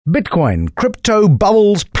Bitcoin, crypto,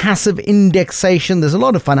 bubbles, passive indexation. There's a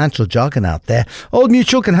lot of financial jargon out there. Old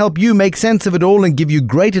Mutual can help you make sense of it all and give you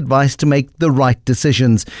great advice to make the right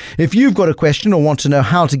decisions. If you've got a question or want to know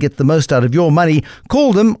how to get the most out of your money,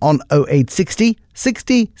 call them on 0860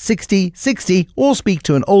 60 60 60 or speak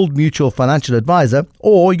to an Old Mutual financial advisor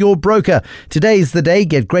or your broker. Today's the day.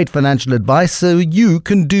 Get great financial advice so you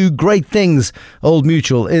can do great things. Old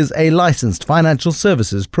Mutual is a licensed financial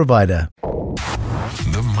services provider.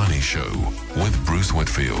 The Money Show with Bruce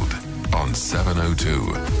Whitfield on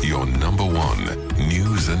 702, your number one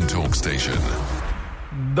news and talk station.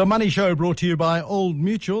 The Money Show brought to you by Old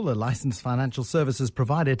Mutual, a licensed financial services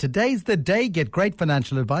provider. Today's the day. Get great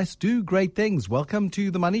financial advice. Do great things. Welcome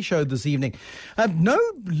to The Money Show this evening. No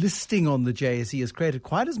listing on the JSE has created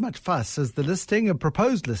quite as much fuss as the listing, a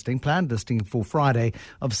proposed listing, planned listing for Friday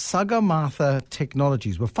of Sagarmatha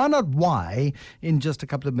Technologies. We'll find out why in just a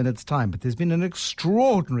couple of minutes' time. But there's been an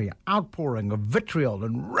extraordinary outpouring of vitriol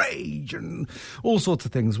and rage and all sorts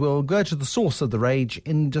of things. We'll go to the source of the rage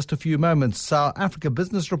in just a few moments. South Africa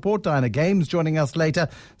Business Report, Diana Games joining us later.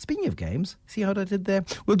 Speaking of games, see how I did there?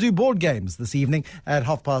 We'll do board games this evening at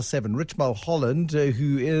 7:30. Rich Mulholland,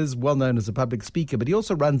 who is well known as a public speaker, but he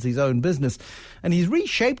also runs his own business. And he's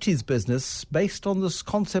reshaped his business based on this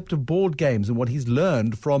concept of board games and what he's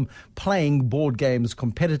learned from playing board games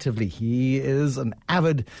competitively. He is an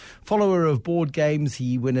avid follower of board games.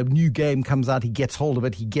 When a new game comes out, he gets hold of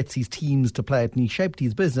it. He gets his teams to play it, and he shaped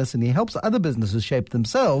his business, and he helps other businesses shape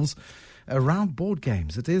themselves around board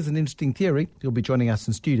games. It is an interesting theory. He'll be joining us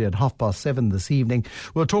in studio at 7:30 this evening.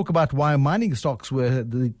 We'll talk about why mining stocks were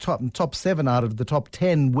the top 7 out of the top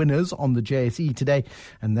 10 winners on the JSE today,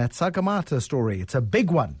 and that Sagarmatha story. It's a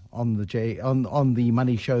big one on the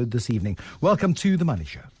Money Show this evening. Welcome to The Money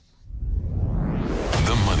Show.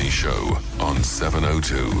 The Money Show on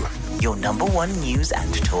 702. Your number one news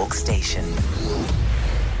and talk station.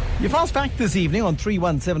 Your fast fact this evening on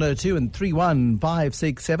 31702 and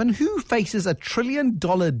 31567. Who faces a $1 trillion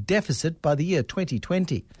deficit by the year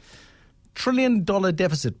 2020? $1 trillion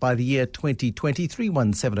deficit by the year 2020.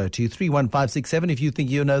 31702 31567. If you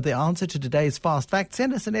think you know the answer to today's fast fact,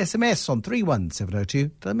 send us an SMS on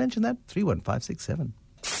 31702. Did I mention that? 31567.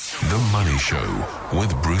 The Money Show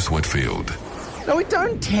with Bruce Whitfield. Now, we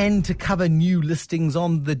don't tend to cover new listings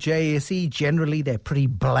on the JSE. Generally, they're pretty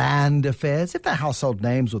bland affairs. If they're household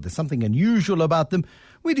names or there's something unusual about them,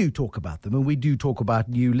 we do talk about them, and we do talk about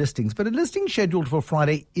new listings. But a listing scheduled for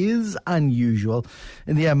Friday is unusual,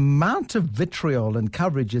 and the amount of vitriol and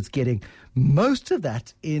coverage it's getting, most of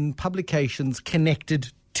that in publications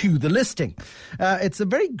connected to the listing. It's a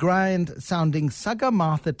very grand-sounding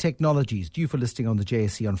Sagarmatha Technologies due for listing on the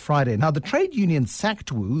JSE on Friday. Now, the trade union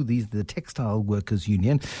SACTWU, these are the Textile Workers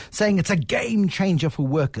Union, saying it's a game-changer for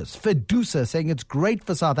workers. FEDUSA saying it's great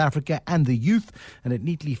for South Africa and the youth, and it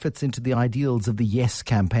neatly fits into the ideals of the YES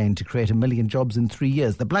campaign to create 1 million jobs in 3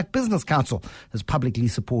 years. The Black Business Council has publicly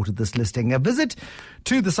supported this listing. A visit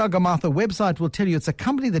to the Sagarmatha website will tell you it's a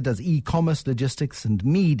company that does e-commerce, logistics, and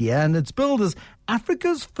media, and it's billed as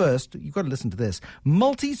Africa's first, you've got to listen to this,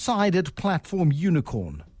 multi-sided platform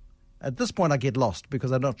unicorn. At this point, I get lost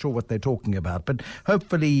because I'm not sure what they're talking about. But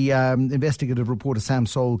hopefully, investigative reporter Sam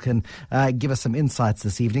Soul can give us some insights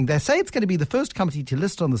this evening. They say it's going to be the first company to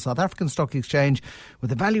list on the South African Stock Exchange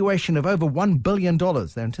with a valuation of over $1 billion.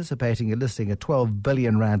 They're anticipating a listing, a 12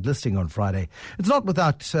 billion rand listing on Friday. It's not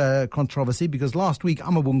without controversy because last week,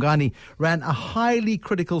 Amabungani ran a highly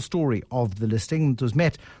critical story of the listing. It was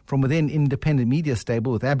met from within independent media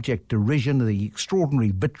stable with abject derision, the extraordinary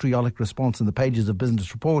vitriolic response in the pages of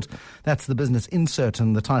Business Report. That's the business insert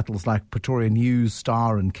and the titles like Pretoria News,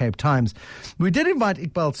 Star and Cape Times. We did invite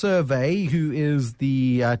Iqbal Survey, who is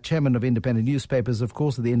the chairman of independent newspapers, of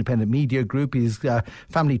course, of the Independent Media Group. His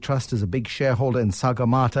family trust is a big shareholder in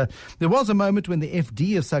Sagarmatha. There was a moment when the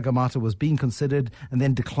FD of Sagarmatha was being considered and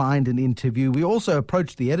then declined an interview. We also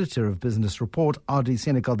approached the editor of Business Report, Audrey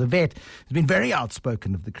Senekal de Wet, who's been very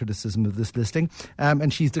outspoken of the criticism of this listing,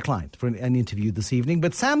 and she's declined for an interview this evening.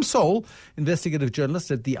 But Sam Soul, investigative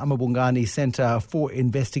journalist at the Amabungani Centre for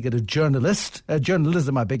Investigative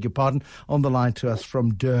Journalism, I beg your pardon, on the line to us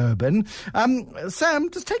from Durban. Sam,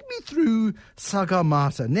 just take me through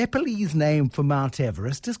Sagarmatha, Nepalese name for Mount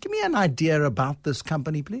Everest. Just give me an idea about this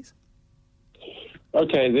company, please.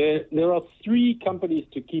 Okay, there are 3 companies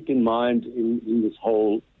to keep in mind in this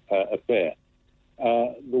whole affair.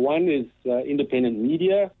 The one is independent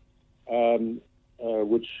media,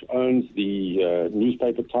 which owns the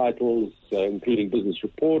newspaper titles, including Business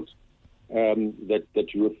Report, that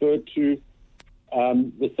you referred to.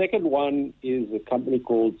 The second one is a company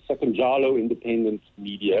called Sakanjalo Independent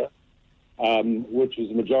Media, which is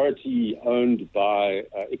majority owned by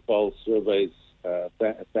Iqbal Survey's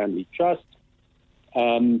family trust.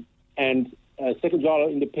 And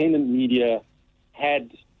Sagarmatha Independent Media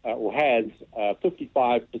had or has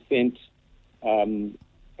 55%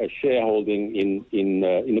 shareholding in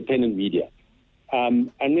independent media.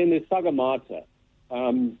 And then there's Sagarmatha,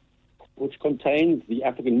 which contains the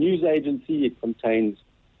African News Agency. It contains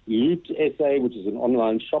Loot SA, which is an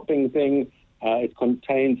online shopping thing. It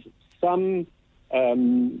contains some assets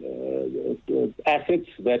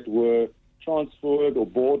that were transferred or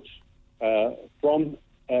bought from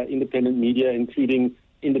independent media, including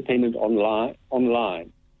independent online.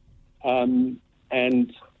 And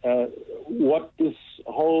what this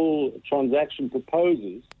whole transaction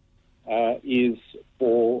proposes is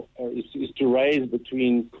to raise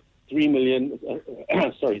between 3 billion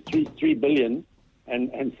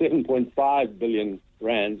and 7.5 billion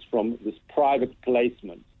rands from this private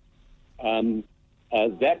placement.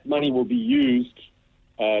 That money will be used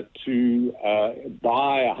to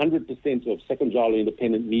buy 100% of Sagarmatha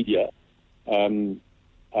Independent Media, and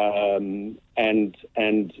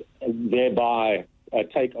thereby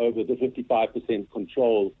take over the 55%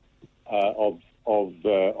 control of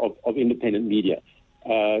independent media.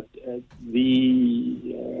 The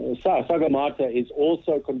Sagarmatha is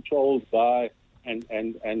also controlled by and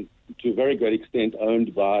to a very great extent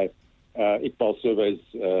owned by Iqbal Survey's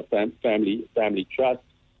family trust.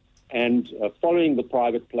 And following the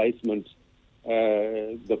private placement,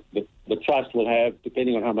 the trust will have,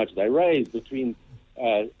 depending on how much they raise, between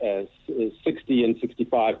 60 and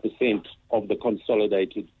 65% of the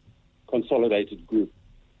consolidated group.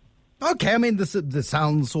 Okay, I mean, this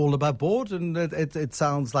sounds all above board, and it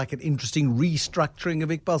sounds like an interesting restructuring of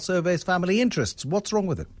Iqbal Survey's family interests. What's wrong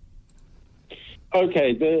with it?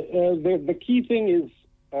 Okay, the key thing is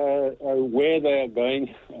where they're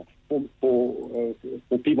going for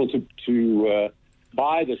people to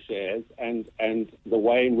buy the shares and the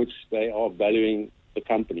way in which they are valuing the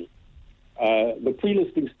company. The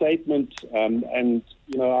pre-listing statement, and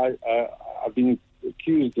I've been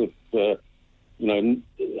accused of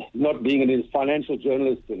not being a financial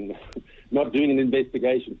journalist and not doing an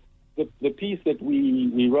investigation. The piece that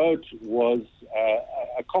we wrote was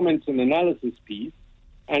a comment and analysis piece,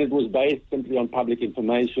 and it was based simply on public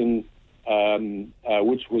information,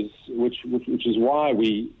 which is why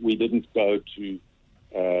we didn't go to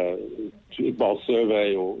Iqbal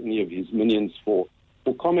Survey or any of his minions for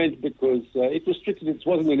comment, because it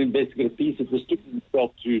wasn't an investigative piece. It restricted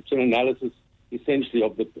itself to an analysis essentially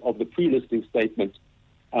of the pre-listing statement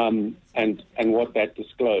and what that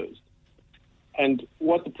disclosed. And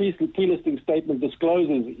what the pre-listing statement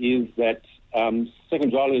discloses is that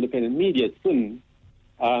Sagarmatha Independent Media, SIM,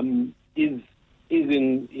 is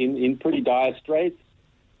in pretty dire straits.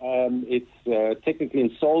 It's technically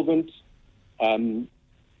insolvent.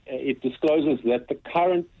 It discloses that the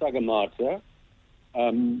current Sagarmatha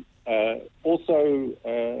also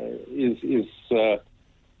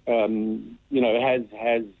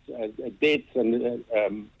has debts and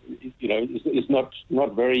is not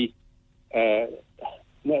very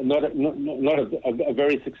not a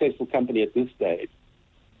very successful company at this stage,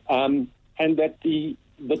 and that the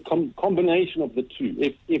combination of the two,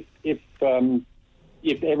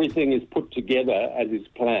 if everything is put together as is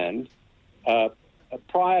planned,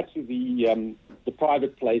 prior to the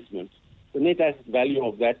private placement, the net asset value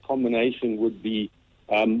of that combination would be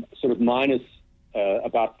sort of minus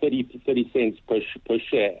about 30 cents per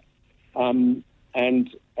share, and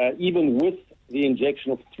even with the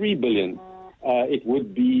injection of 3 billion, it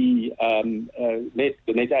would be the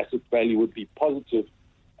net asset value would be positive,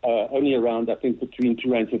 only around, I think, between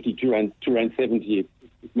R2.50 and R2.70,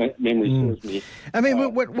 if memory serves me. I mean,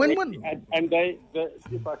 if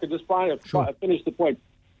I could just finish the point,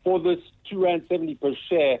 for this R2.70 per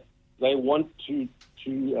share, they want to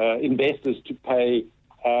investors to pay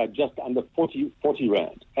just under 40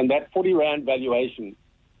 rand, and that 40 rand valuation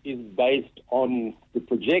is based on the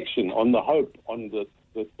projection, on the hope, on the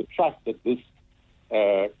trust that this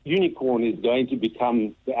unicorn is going to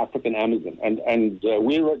become the African Amazon. And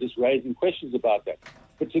we're just raising questions about that,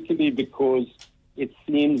 particularly because it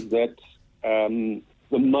seems that the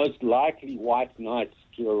most likely white knights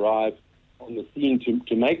to arrive on the scene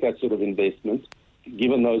to make that sort of investment,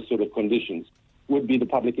 given those sort of conditions, would be the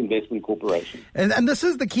Public Investment Corporation. And this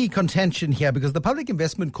is the key contention here, because the Public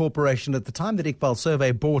Investment Corporation, at the time that Iqbal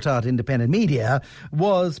Survey bought out independent media,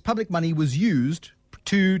 public money was used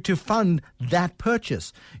to fund that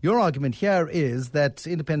purchase. Your argument here is that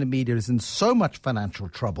independent media is in so much financial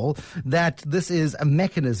trouble that this is a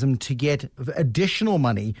mechanism to get additional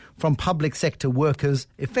money from public sector workers,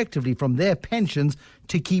 effectively from their pensions,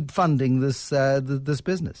 to keep funding this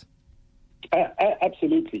business.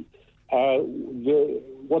 Absolutely.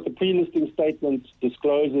 What the pre-listing statement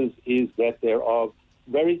discloses is that there are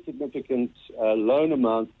very significant loan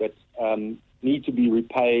amounts that need to be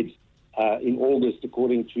repaid in August,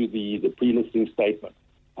 according to the pre-listing statement.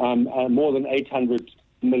 More than 800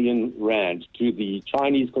 million rand to the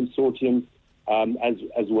Chinese consortium,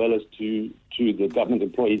 as well as to the Government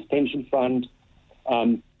Employees Pension Fund.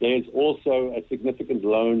 There's also a significant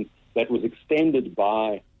loan that was extended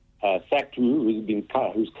by SACTU,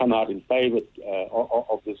 who's come out in favour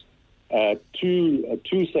of this, to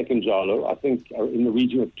Sagarmatha, I think, in the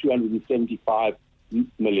region of 275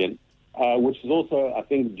 million, which is also, I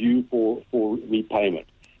think, due for repayment.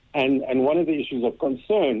 And one of the issues of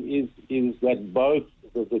concern is that both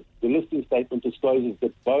the listing statement discloses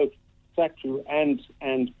that both SACTU and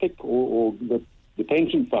PIC, or the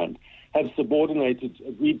pension fund, have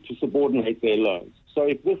agreed to subordinate their loans. So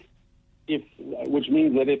which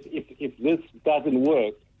means that if this doesn't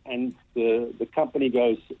work and the company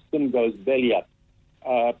goes belly up,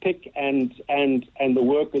 PIC and the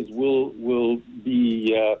workers will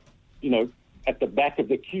be at the back of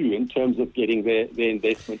the queue in terms of getting their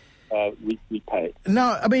investment repaid.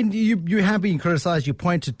 Now, I mean, you have been criticised. You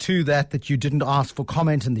pointed to that you didn't ask for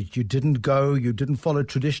comment and that you didn't follow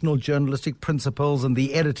traditional journalistic principles. And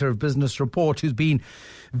the editor of Business Report, who's been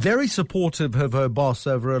very supportive of her boss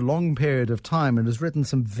over a long period of time and has written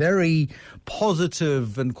some very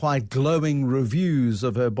positive and quite glowing reviews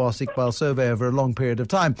of her boss, Iqbal Survey, over a long period of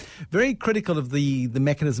time. Very critical of the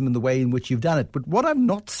mechanism and the way in which you've done it. But what I've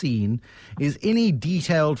not seen is any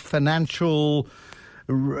detailed financial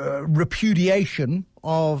repudiation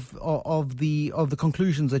of the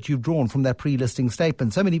conclusions that you've drawn from that pre-listing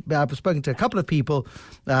statement. I've spoken to a couple of people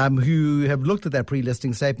who have looked at that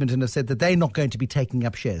pre-listing statement and have said that they're not going to be taking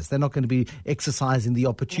up shares. They're not going to be exercising the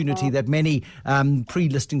opportunity that many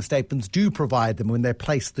pre-listing statements do provide them when they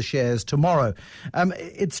place the shares tomorrow.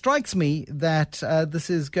 It strikes me that this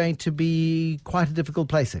is going to be quite a difficult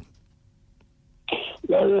placing.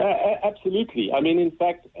 Absolutely. I mean, in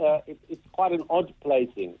fact, it's quite an odd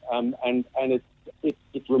placing, and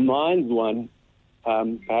it reminds one,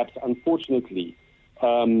 perhaps unfortunately,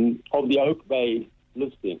 of the Oak Bay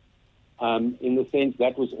listing, in the sense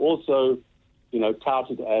that was also,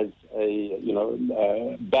 touted as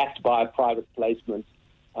backed by a private placement,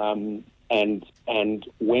 and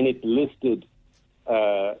when it listed,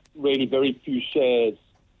 really very few shares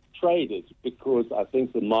traded, because I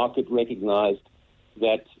think the market recognized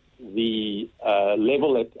that the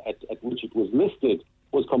level at which it was listed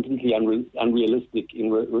was completely unrealistic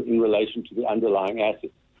in relation to the underlying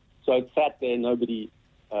assets. So it sat there. Nobody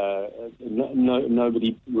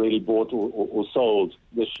really bought or sold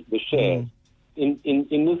the shares. In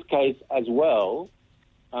this case as well,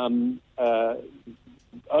 only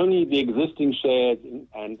the existing shares,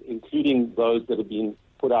 and including those that have been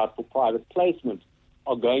put out for private placement,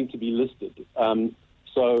 are going to be listed.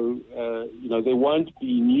 So there won't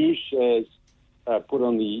be new shares put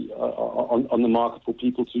on the market for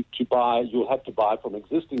people to buy. You'll have to buy from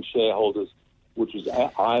existing shareholders, which is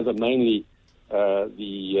either mainly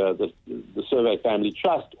the Survey Family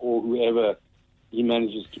Trust, or whoever he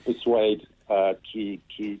manages to persuade to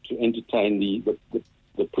entertain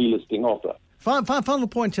the pre-listing offer. Final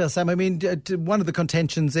point here, Sam. I mean, one of the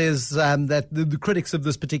contentions is that the critics of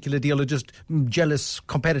this particular deal are just jealous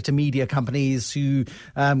competitor media companies who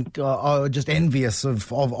are just envious of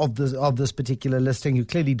this particular listing, who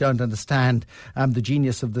clearly don't understand the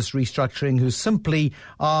genius of this restructuring, who simply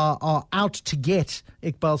are out to get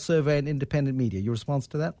Iqbal Survey and independent media. Your response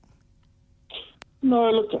to that?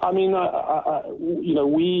 No, look, I mean,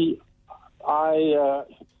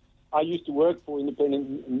 I used to work for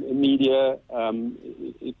independent media.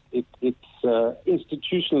 It's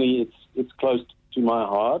institutionally, it's close to my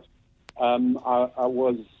heart. I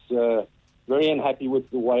was very unhappy with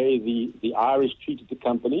the way the Irish treated the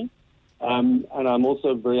company, and I'm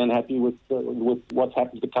also very unhappy with what's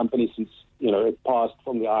happened to the company since it passed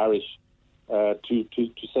from the Irish to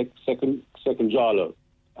Sagarmatha.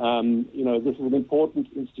 This is an important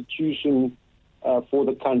institution for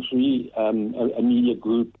the country, a media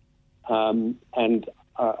group. And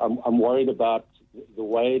I'm worried about the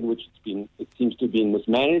way in which it seems to have been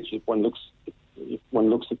mismanaged. If one looks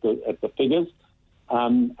at the figures,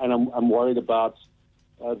 and I'm worried about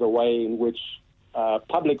the way in which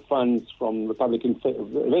public funds from the Public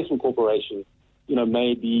Investment Corporation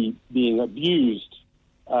may be being abused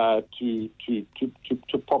to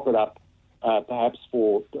prop it up, perhaps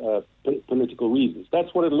for political reasons.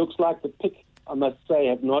 That's what it looks like. The PIC, I must say,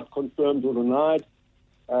 have not confirmed or denied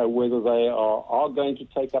whether they are going to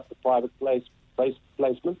take up the private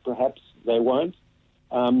placement. Perhaps they won't.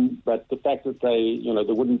 But the fact that they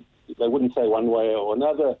wouldn't say one way or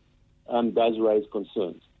another does raise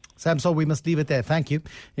concerns. Sam Sol, we must leave it there. Thank you.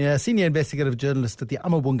 Senior investigative journalist at the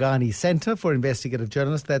Amabungani Centre for Investigative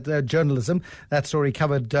Journalism. That story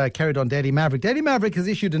carried on Daily Maverick. Daily Maverick has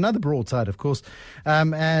issued another broadside, of course,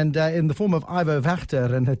 and in the form of Ivo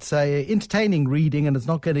Wachter, and it's entertaining reading, and it's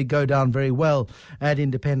not going to go down very well at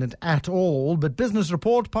Independent at all. But Business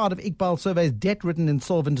Report, part of Iqbal Survey's debt-ridden,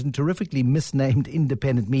 insolvent, and terrifically misnamed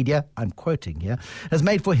independent media, I'm quoting here, has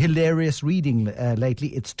made for hilarious reading lately.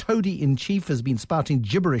 Its toady-in-chief has been spouting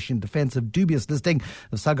gibberish in defense of dubious listing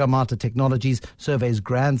of Sagarmatha Technologies, Survey's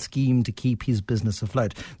grand scheme to keep his business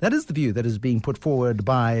afloat. That is the view that is being put forward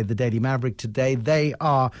by the Daily Maverick today. They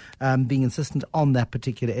are being insistent on that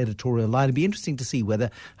particular editorial line. It'd be interesting to see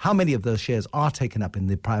how many of those shares are taken up in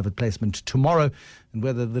the private placement tomorrow, and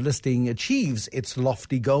whether the listing achieves its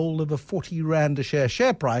lofty goal of a 40 Rand a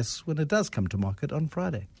share price when it does come to market on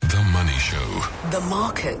Friday. The Money Show. The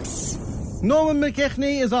markets. Norman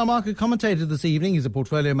McKechnie is our market commentator this evening. He's a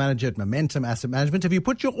portfolio manager at Momentum Asset Management. Have you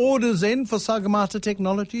put your orders in for Sagarmatha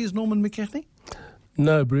Technologies, Norman McKechnie?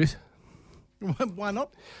 No, Bruce. Why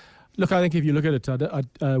not? Look, I think if you look at it, I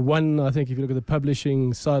think if you look at the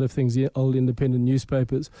publishing side of things, the old independent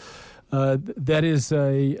newspapers, that is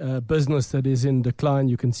a business that is in decline.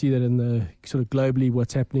 You can see that in the sort of globally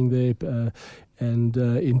what's happening there. And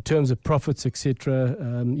in terms of profits, etc.,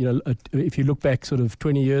 if you look back sort of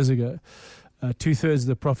 20 years ago, 2/3 of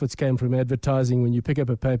the profits came from advertising. When you pick up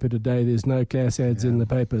a paper today, there's no class ads in the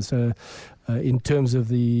paper. So in terms of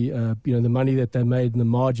the the money that they made and the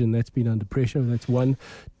margin, that's been under pressure. That's one.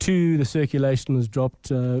 Two, the circulation has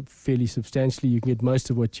dropped fairly substantially. You can get most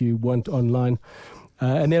of what you want online.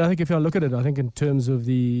 And then I think if I look at it, I think in terms of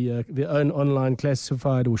the own online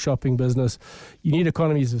classified or shopping business, you need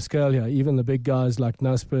economies of scale here. Even the big guys like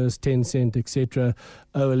Naspers, Tencent, etc.,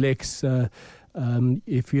 OLX,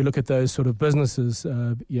 if you look at those sort of businesses,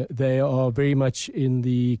 they are very much in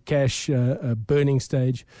the cash burning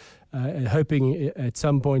stage. Hoping at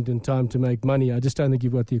some point in time to make money. I just don't think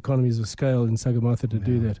you've got the economies of scale in Sagarmatha to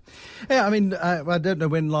do that. Yeah, I mean, I don't know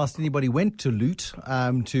when last anybody went to Loot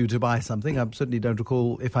to buy something. I certainly don't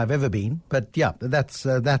recall if I've ever been. But yeah, that's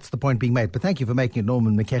the point being made. But thank you for making it,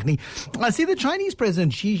 Norman McKechnie. I see the Chinese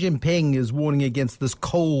President Xi Jinping is warning against this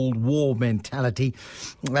Cold War mentality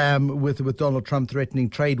with Donald Trump threatening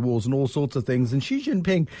trade wars and all sorts of things. And Xi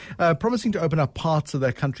Jinping promising to open up parts of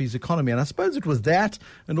their country's economy. And I suppose it was that,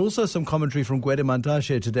 and also some commentary from Gwede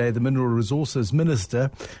Mantashe today, the Mineral Resources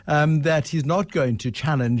Minister, that he's not going to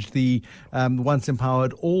challenge the once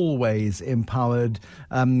empowered, always empowered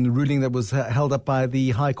ruling that was held up by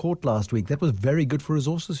the High Court last week. That was very good for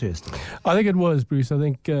resources yesterday. I think it was, Bruce. I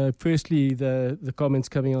think, firstly, the comments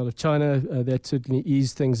coming out of China, that certainly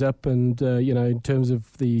eased things up. And, in terms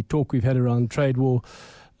of the talk we've had around trade war,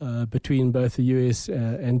 between both the US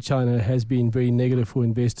and China has been very negative for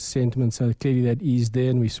investor sentiment. So clearly that eased there,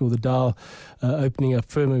 and we saw the Dow opening up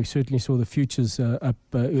firmer. We certainly saw the futures up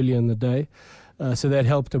earlier in the day. So that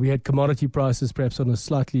helped. We had commodity prices perhaps on a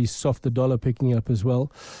slightly softer dollar picking up as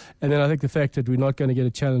well. And then I think the fact that we're not going to get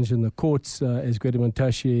a challenge in the courts, as Gwede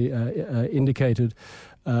Mantashe indicated,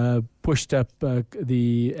 pushed up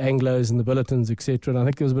the Anglos and the Bulletins, etc. And I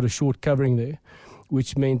think there was a bit of short covering there,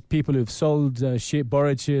 which meant people who've sold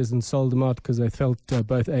borrowed shares and sold them out because they felt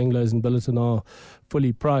both Anglos and Billiton are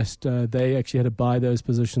fully priced, they actually had to buy those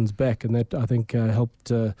positions back, and that, I think, helped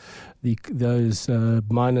those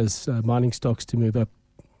mining stocks to move up.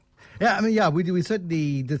 Yeah, I mean, we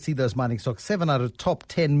certainly did see those mining stocks. 7 out of top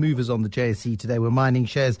 10 movers on the JSE today were mining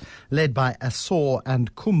shares led by Assor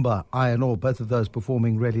and Kumba Iron Ore, both of those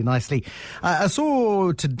performing really nicely.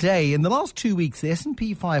 Assor today, in the last 2 weeks, the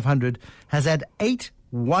S&P 500 has had 8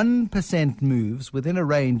 1% moves within a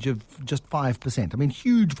range of just 5%. I mean,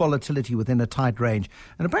 huge volatility within a tight range.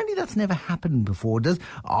 And apparently that's never happened before.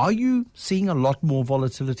 Are you seeing a lot more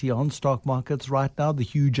volatility on stock markets right now? The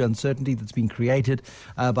huge uncertainty that's been created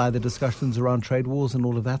by the discussions around trade wars and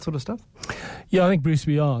all of that sort of stuff? Yeah, I think, Bruce,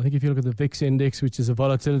 we are. I think if you look at the VIX index, which is a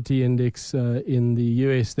volatility index in the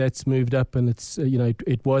US, that's moved up, and it's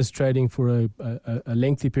it was trading for a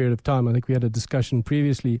lengthy period of time. I think we had a discussion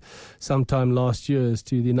previously sometime last year as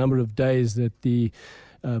to the number of days that the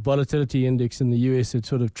volatility index in the US had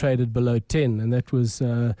sort of traded below 10, and that was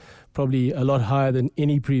probably a lot higher than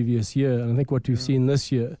any previous year. And I think what we've seen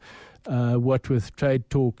this year what with trade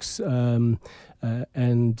talks and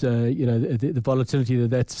the volatility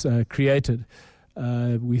that's created.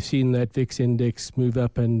 We've seen that VIX index move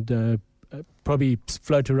up and probably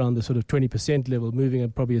float around the sort of 20% level, moving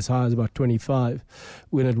up probably as high as about 25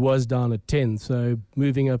 when it was down at 10. So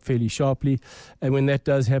moving up fairly sharply. And when that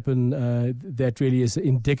does happen, that really is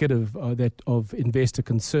indicative of investor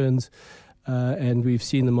concerns. And we've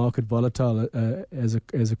seen the market volatile as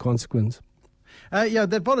a consequence.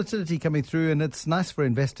 That volatility coming through, and it's nice for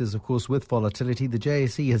investors, of course, with volatility. The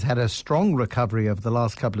JSE has had a strong recovery over the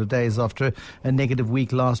last couple of days after a negative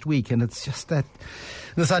week last week, and it's just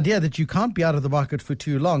this idea that you can't be out of the market for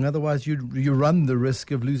too long, otherwise you run the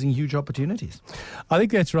risk of losing huge opportunities. I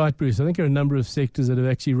think that's right, Bruce. I think there are a number of sectors that have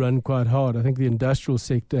actually run quite hard. I think the industrial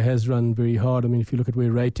sector has run very hard. I mean, if you look at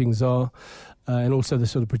where ratings are and also the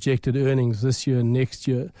sort of projected earnings this year and next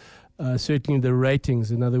year, certainly the ratings,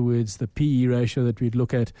 in other words, the PE ratio that we'd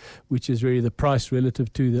look at, which is really the price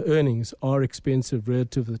relative to the earnings, are expensive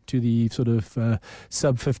relative to the sort of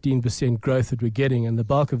sub 15% growth that we're getting. And the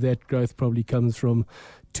bulk of that growth probably comes from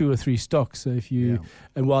 2 or 3 stocks. So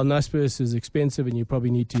and while Naspers is expensive and you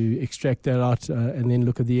probably need to extract that out and then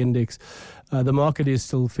look at the index, the market is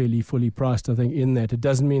still fairly fully priced, I think, in that. It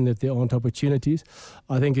doesn't mean that there aren't opportunities.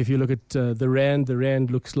 I think if you look at the Rand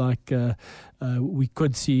looks like we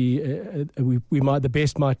could see the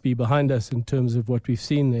best might be behind us in terms of what we've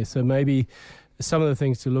seen there. So maybe some of the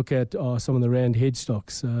things to look at are some of the Rand hedge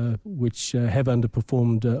stocks, which have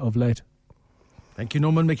underperformed of late. Thank you,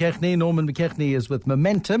 Norman McKechnie. Norman McKechnie is with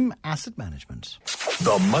Momentum Asset Management.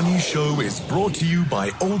 The Money Show is brought to you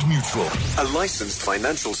by Old Mutual, a licensed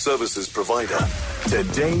financial services provider.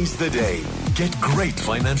 Today's the day. Get great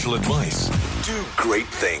financial advice. Do great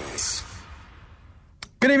things.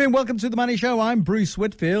 Good evening. Welcome to The Money Show. I'm Bruce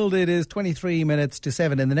Whitfield. It is 23 minutes to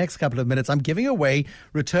 7. In the next couple of minutes, I'm giving away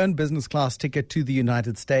return business class ticket to the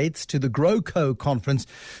United States, to the GrowCo conference,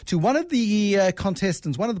 to one of the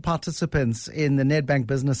contestants, one of the participants in the Nedbank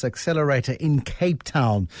Business Accelerator in Cape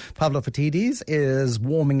Town. Pavlo Fatidis is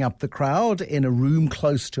warming up the crowd in a room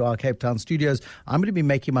close to our Cape Town studios. I'm going to be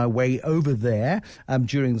making my way over there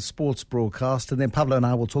during the sports broadcast. And then Pavlo and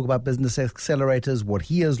I will talk about business accelerators, what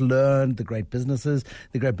he has learned, the great businesses,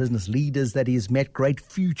 the great business leaders that he's met, great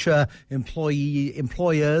future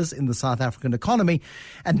employers in the South African economy.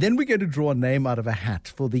 And then we're going to draw a name out of a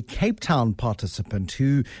hat for the Cape Town participant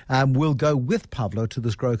who will go with Pavlo to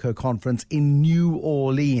this GrowCo conference in New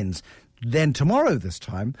Orleans. Then tomorrow this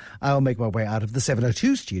time, I'll make my way out of the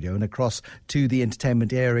 702 studio and across to the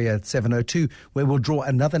entertainment area at 702, where we'll draw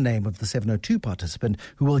another name of the 702 participant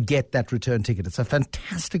who will get that return ticket. It's a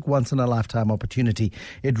fantastic once-in-a-lifetime opportunity.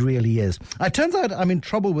 It really is. It turns out I'm in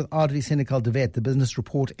trouble with Audrey Senekal de Wet, the business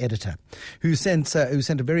report editor, who sent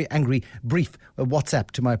a very angry brief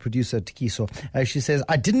WhatsApp to my producer, Tikiso. She says,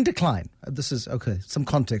 I didn't decline. This is, okay, some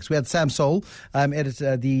context. We had Sam Soul,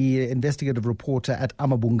 editor, the investigative reporter at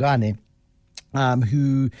Amabungane,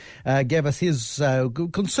 who gave us his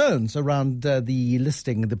concerns around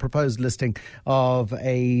the proposed listing of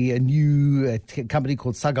a new company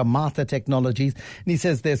called Sagarmatha Technologies. And he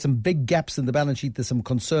says there's some big gaps in the balance sheet. There's some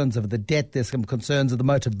concerns over the debt. There's some concerns of the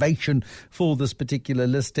motivation for this particular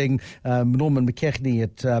listing. Norman McKechnie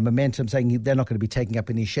at Momentum saying they're not going to be taking up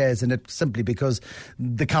any shares in it simply because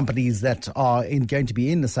the companies that are going to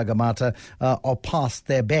be in the Sagarmatha are past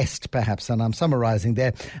their best, perhaps. And I'm summarizing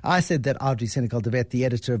there. I said that Audrey Senekal de Wet, the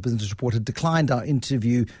editor of Business Report, had declined our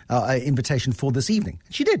invitation for this evening.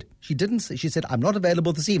 She did. She didn't. She said, I'm not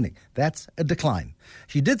available this evening. That's a decline.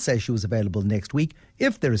 She did say she was available next week.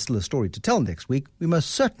 If there is still a story to tell next week, we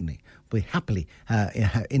most certainly will happily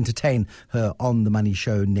entertain her on The Money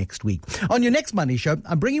Show next week. On your next Money Show,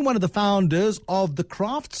 I'm bringing one of the founders of the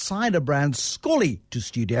craft cider brand Scully to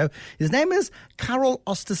studio. His name is Karol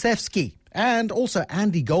Ostasevsky. And also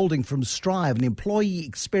Andy Golding from Strive, an employee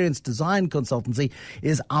experience design consultancy,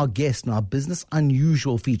 is our guest in our Business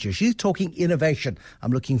Unusual feature. She's talking innovation.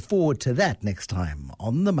 I'm looking forward to that next time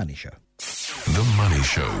on The Money Show. The Money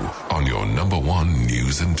Show on your number one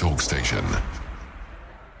news and talk station.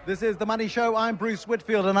 This is The Money Show. I'm Bruce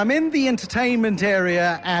Whitfield, and I'm in the entertainment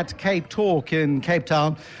area at Cape Talk in Cape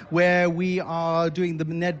Town, where we are doing the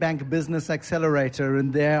Nedbank Business Accelerator,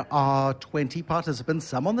 and there are 20 participants,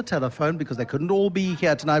 some on the telephone because they couldn't all be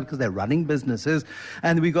here tonight because they're running businesses,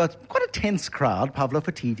 and we've got quite a tense crowd. Pavlo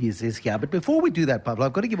Fatidis is here. But before we do that, Pavlo,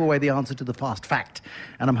 I've got to give away the answer to the fast fact,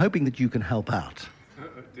 and I'm hoping that you can help out.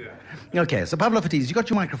 Okay, so Pavlo Fatidis, you got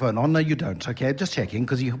your microphone on? No, you don't. Okay, just checking,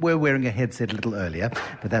 because you were wearing a headset a little earlier,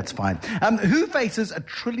 but that's fine. Who faces $1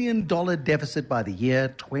 trillion deficit by the year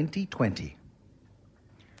 2020?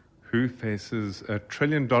 Who faces $1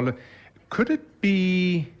 trillion? Could it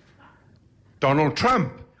be Donald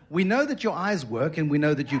Trump? We know that your eyes work and we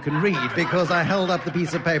know that you can read because I held up the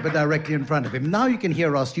piece of paper directly in front of him. Now you can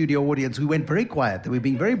hear our studio audience who went very quiet. They were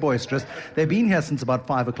being very boisterous. They've been here since about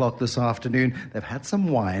 5 o'clock this afternoon. They've had some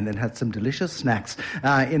wine and had some delicious snacks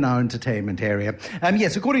in our entertainment area.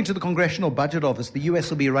 Yes, according to the Congressional Budget Office, the US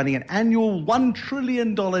will be running an annual $1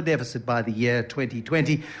 trillion deficit by the year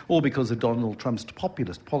 2020, all because of Donald Trump's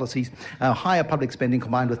populist policies. Higher public spending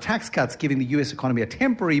combined with tax cuts giving the US economy a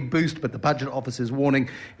temporary boost, but the Budget Office is warning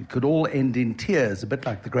it could all end in tears, a bit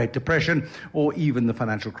like the Great Depression or even the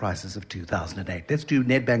financial crisis of 2008. Let's do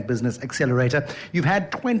Nedbank Business Accelerator. You've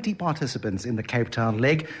had 20 participants in the Cape Town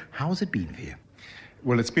leg. How's it been for you?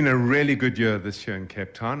 Well, it's been a really good year this year in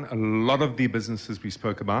Cape Town. A lot of the businesses we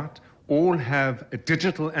spoke about all have a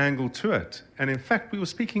digital angle to it. And in fact, we were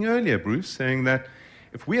speaking earlier, Bruce, saying that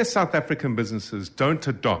if we as South African businesses don't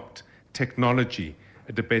adopt technology,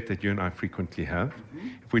 a debate that you and I frequently have.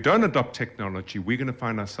 If we don't adopt technology, we're going to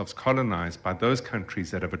find ourselves colonized by those countries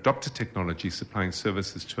that have adopted technology supplying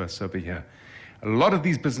services to us over here. A lot of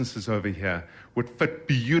these businesses over here would fit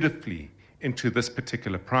beautifully into this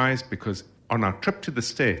particular prize because on our trip to the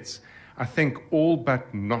States, I think all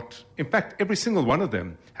but not, in fact, every single one of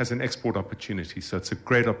them has an export opportunity. So it's a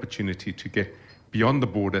great opportunity to get beyond the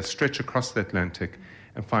border, stretch across the Atlantic,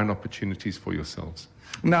 and find opportunities for yourselves.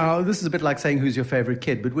 Now, this is a bit like saying who's your favorite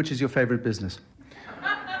kid, but which is your favorite business?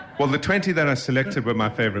 Well, the 20 that I selected were my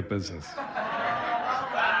favorite business.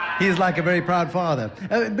 He's like a very proud father.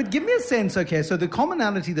 But give me a sense, okay, so the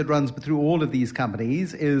commonality that runs through all of these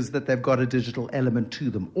companies is that they've got a digital element to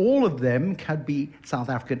them. All of them could be South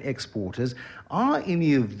African exporters. Are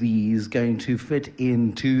any of these going to fit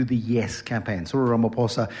into the Yes campaign? Cyril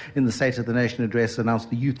Ramaphosa, in the State of the Nation address, announced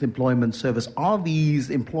the Youth Employment Service. Are these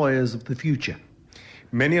employers of the future?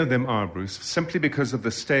 Many of them are, Bruce, simply because of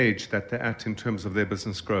the stage that they're at in terms of their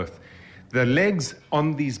business growth. The legs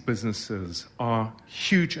on these businesses are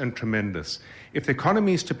huge and tremendous. If the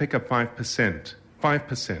economy is to pick up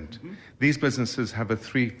 5%, these businesses have a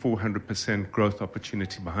 300-400% growth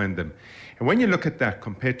opportunity behind them. And when you look at that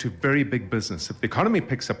compared to very big business, if the economy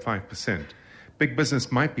picks up 5%, big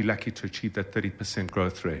business might be lucky to achieve that 30%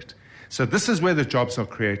 growth rate. So this is where the jobs are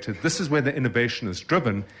created. This is where the innovation is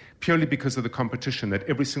driven, purely because of the competition that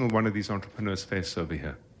every single one of these entrepreneurs face over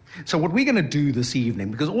here. So what we're going to do this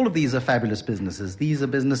evening, because all of these are fabulous businesses. These are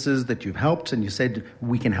businesses that you've helped, and you said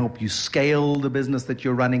we can help you scale the business that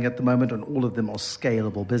you're running at the moment, and all of them are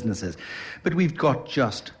scalable businesses. But we've got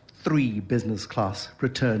just 3 business class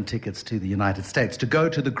return tickets to the United States to go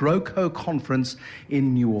to the GrowCo conference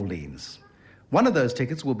in New Orleans. One of those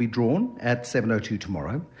tickets will be drawn at 7:02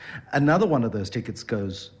 tomorrow. Another one of those tickets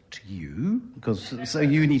goes to you, so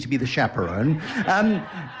you need to be the chaperone.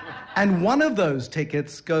 And one of those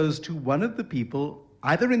tickets goes to one of the people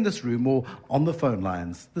either in this room or on the phone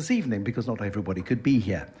lines this evening, because not everybody could be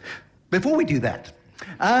here. Before we do that,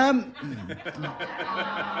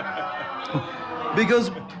 because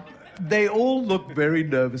they all look very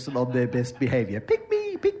nervous and on their best behavior. Pick me,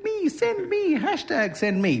 send me, hashtag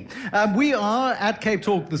send me. We are at Cape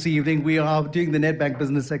Talk this evening. We are doing the Nedbank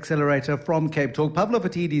Business Accelerator from Cape Talk. Pavlo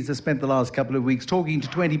Vatidis has spent the last couple of weeks talking to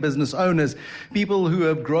 20 business owners, people who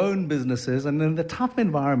have grown businesses, and in the tough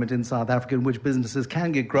environment in South Africa in which businesses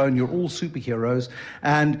can get grown, you're all superheroes,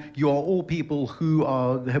 and you are all people who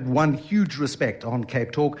have won huge respect on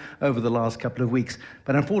Cape Talk over the last couple of weeks.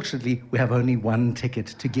 But unfortunately, we have only one ticket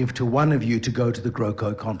to give to one of you to go to the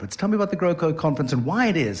GrowCo conference. Tell me about the GrowCo conference and why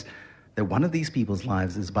it is that one of these people's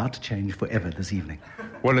lives is about to change forever this evening.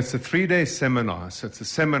 Well, it's a 3-day seminar. So it's a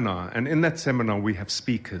seminar, and in that seminar we have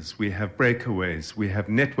speakers, we have breakaways, we have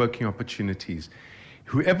networking opportunities.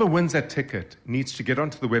 Whoever wins that ticket needs to get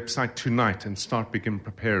onto the website tonight and begin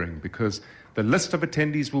preparing, because the list of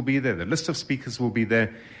attendees will be there, the list of speakers will be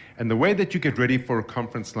there. And the way that you get ready for a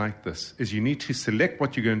conference like this is you need to select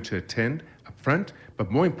what you're going to attend up front,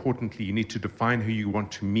 but more importantly, you need to define who you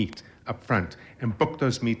want to meet up front and book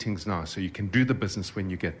those meetings now so you can do the business when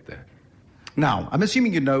you get there. Now, I'm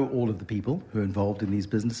assuming you know all of the people who are involved in these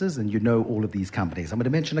businesses and you know all of these companies. I'm going to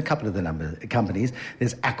mention a couple of the companies.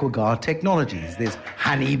 There's Aquaguard Technologies. There's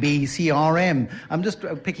Honeybee CRM. I'm just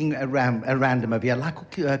picking a random over here. La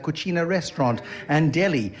Cucina Restaurant and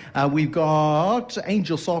Deli. We've got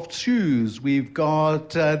Angelsoft Shoes. We've got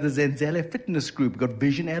the Zenzele Fitness Group. We've got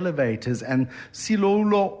Vision Elevators and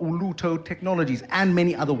Silolo Uluto Technologies and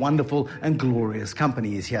many other wonderful and glorious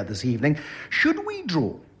companies here this evening. Should we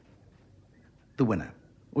draw the winner,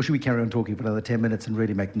 or should we carry on talking for another 10 minutes and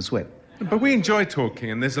really make them sweat? But we enjoy talking,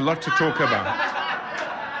 and there's a lot to talk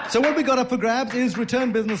about. So what we got up for grabs is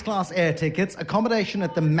return business class air tickets, accommodation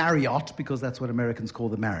at the Marriott, because that's what Americans call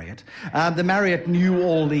the Marriott, the Marriott New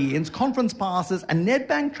Orleans, conference passes, a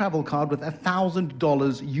Nedbank travel card with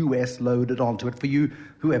 $1,000 US loaded onto it for you,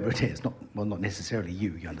 whoever it is. Not necessarily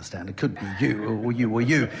you understand. It could be you or you or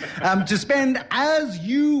you. To spend as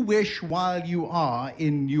you wish while you are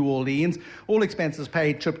in New Orleans. All expenses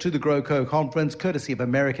paid, trip to the GrowCo conference, courtesy of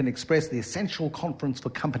American Express, the essential conference for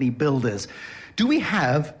company builders. Do we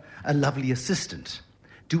have a lovely assistant?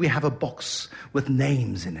 Do we have a box with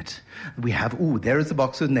names in it? We have, there is the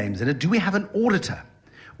box with names in it. Do we have an auditor?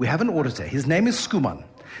 We have an auditor. His name is Skuman.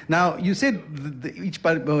 Now, you said each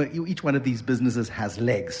one of these businesses has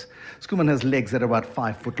legs. Skuman has legs that are about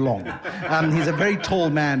 5 foot long. He's a very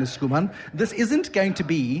tall man, is Skuman. This isn't going to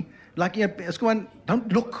be like, Skuman,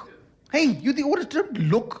 don't look. Hey, you're the auditor, don't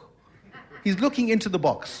look. He's looking into the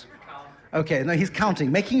box. Okay, now he's counting,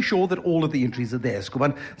 making sure that all of the entries are there,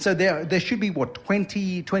 Skuman. So there should be,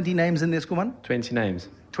 20 names in there, Skuman? 20 names.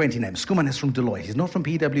 20 names. Skuman is from Deloitte. He's not from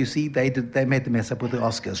PwC. They made the mess up with the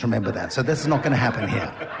Oscars, remember that. So this is not going to happen here.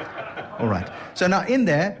 All right. So now in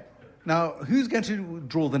there, who's going to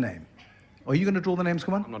draw the name? Are you going to draw the name,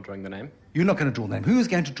 Skuman? I'm not drawing the name. You're not going to draw the name. Who's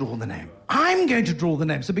going to draw the name? I'm going to draw the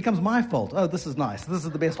name, so it becomes my fault. Oh, this is nice. This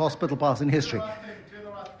is the best hospital pass in history.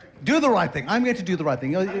 Do the right thing. I'm going to do the right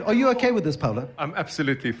thing. Are you okay with this, Paula? I'm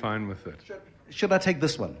absolutely fine with it. Should I take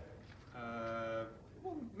this one?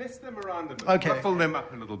 Mess them around a bit. Okay. Ruffle them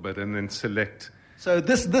up a little bit and then select. So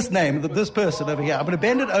this name, this person over here, I'm going to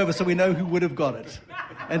bend it over so we know who would have got it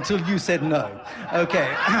until you said no.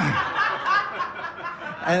 Okay.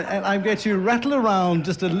 and I'm going to rattle around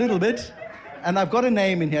just a little bit, and I've got a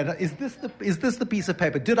name in here. Is this the piece of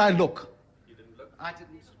paper? Did I look? You didn't look. I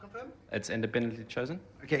didn't confirm? It's independently chosen.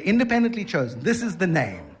 Okay, independently chosen. This is the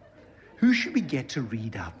name. Who should we get to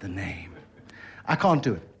read out the name? I can't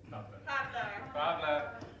do it. Pablo.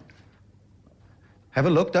 Have a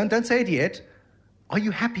look. Don't say it yet. Are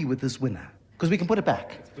you happy with this winner? Because we can put it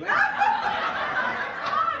back.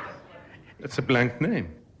 It's a blank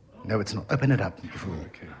name. No, it's not. Open it up, you fool.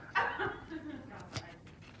 Okay.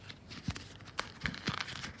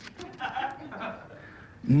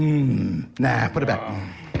 Nah, put it back.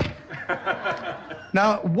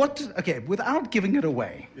 Now, without giving it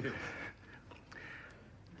away,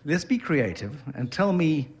 let's be creative and tell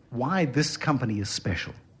me why this company is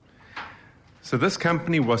special. So this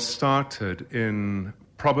company was started in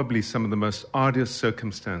probably some of the most arduous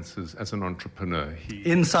circumstances as an entrepreneur.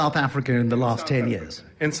 In South Africa in the last 10 years.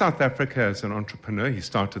 In South Africa as an entrepreneur, he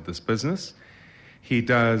started this business. He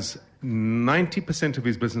does 90% of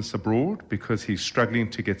his business abroad because he's struggling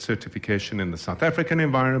to get certification in the South African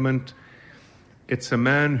environment. It's a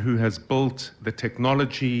man who has built the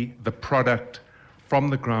technology, the product from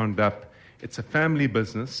the ground up. It's a family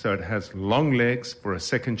business, so it has long legs for a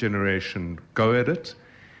second generation go at it.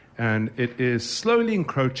 And it is slowly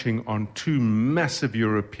encroaching on two massive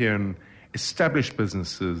European established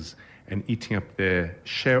businesses and eating up their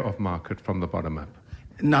share of market from the bottom up.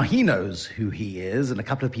 Now, he knows who he is, and a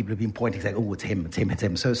couple of people have been pointing, saying, it's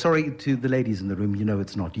him. So sorry to the ladies in the room, you know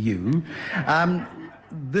it's not you.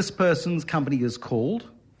 This person's company is called?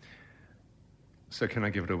 So can I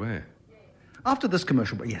give it away? After this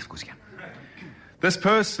commercial break, yes, of course you can. This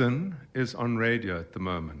person is on radio at the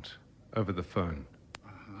moment, over the phone.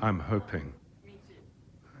 I'm hoping. Me too.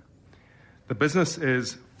 The business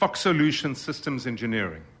is Fox Solution Systems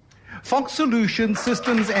Engineering. Fox Solution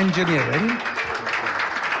Systems Engineering.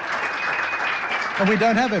 And we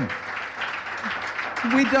don't have him.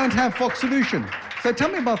 We don't have Fox Solution. So tell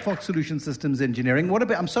me about Fox Solution Systems Engineering.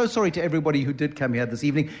 I'm so sorry to everybody who did come here this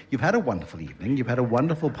evening. You've had a wonderful evening. You've had a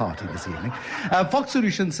wonderful party this evening. Fox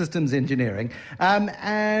Solution Systems Engineering.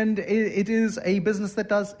 And it is a business that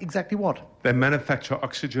does exactly what? They manufacture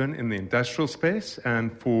oxygen in the industrial space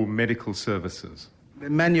and for medical services. They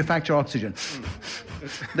manufacture oxygen.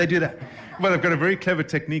 They do that. Well, they've got a very clever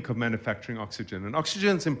technique of manufacturing oxygen. And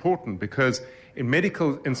oxygen is important because in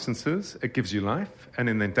medical instances, it gives you life. And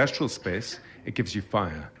in the industrial space, it gives you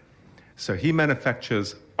fire. So he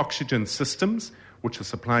manufactures oxygen systems, which are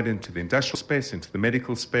supplied into the industrial space, into the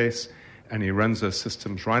medical space, and he runs those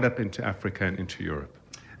systems right up into Africa and into Europe.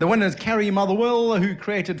 The one is Carrie Motherwell, who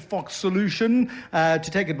created Fox Solution to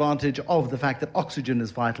take advantage of the fact that oxygen is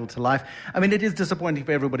vital to life. I mean, it is disappointing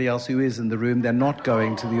for everybody else who is in the room. They're not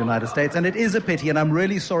going to the United States, and it is a pity, and I'm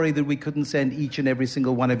really sorry that we couldn't send each and every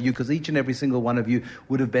single one of you, because each and every single one of you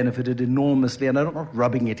would have benefited enormously, and I'm not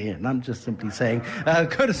rubbing it in. I'm just simply saying,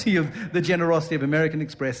 courtesy of the generosity of American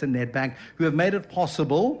Express and Nedbank, who have made it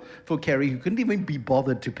possible for Kerry, who couldn't even be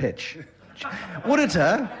bothered to pitch.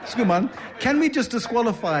 Auditor, Skuman, can we just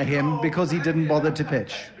disqualify him because he didn't bother to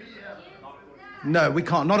pitch? No, we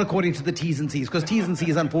can't. Not according to the T's and C's, because T's and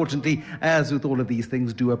C's, unfortunately, as with all of these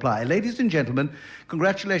things, do apply. Ladies and gentlemen,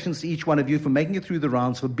 congratulations to each one of you for making it through the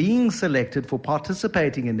rounds, for being selected, for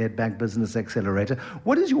participating in Nedbank Business Accelerator.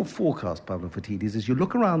 What is your forecast, Pablo Fatidis, as you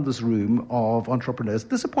look around this room of entrepreneurs,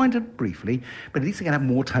 disappointed briefly, but at least they're going to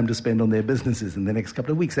have more time to spend on their businesses in the next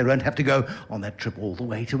couple of weeks. They won't have to go on that trip all the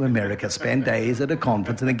way to America, spend days at a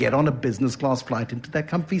conference, and then get on a business class flight into that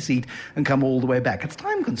comfy seat and come all the way back. It's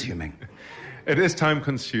time-consuming. It is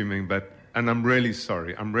time-consuming, and I'm really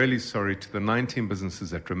sorry. I'm really sorry to the 19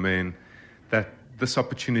 businesses that remain that this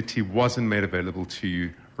opportunity wasn't made available to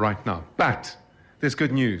you right now. But there's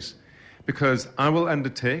good news, because I will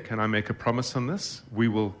undertake, and I make a promise on this, we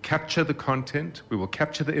will capture the content, we will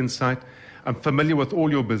capture the insight. I'm familiar with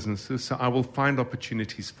all your businesses, so I will find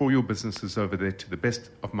opportunities for your businesses over there to the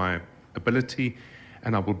best of my ability,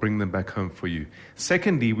 and I will bring them back home for you.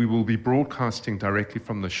 Secondly, we will be broadcasting directly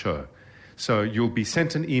from the show. So you'll be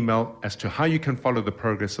sent an email as to how you can follow the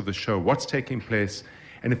progress of the show, what's taking place,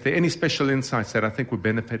 and if there are any special insights that I think would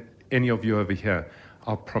benefit any of you over here,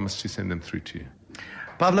 I'll promise to send them through to you.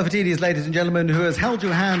 Pablo Fatidis, ladies and gentlemen, who has held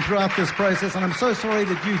your hand throughout this process, and I'm so sorry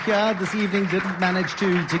that you here this evening didn't manage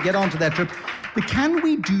to get onto that trip. But can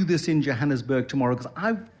we do this in Johannesburg tomorrow? Because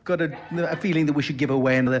I've got a feeling that we should give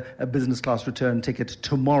away a business class return ticket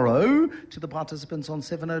tomorrow to the participants on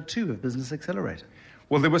 702 of Business Accelerator.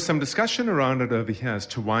 Well, there was some discussion around it over here as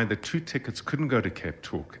to why the 2 tickets couldn't go to Cape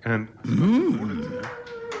Talk. And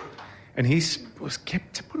he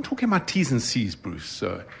kept talking about T's and C's, Bruce.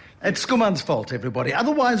 So it's Skuman's fault, everybody.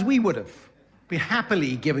 Otherwise, we would have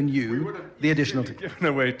happily given you the additional ticket. Given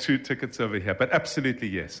away 2 tickets over here. But absolutely,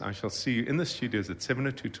 yes. I shall see you in the studios at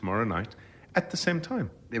 7:02 tomorrow night at the same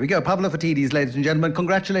time. There we go. Pablo Fatidis, ladies and gentlemen.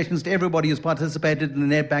 Congratulations to everybody who's participated in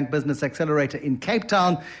the Nedbank Business Accelerator in Cape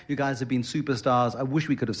Town. You guys have been superstars. I wish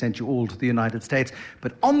we could have sent you all to the United States.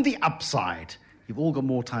 But on the upside, you've all got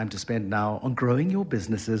more time to spend now on growing your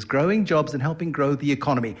businesses, growing jobs, and helping grow the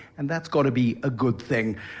economy. And that's got to be a good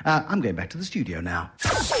thing. I'm going back to the studio now.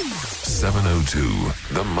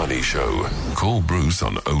 702, The Money Show. Call Bruce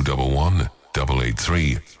on 011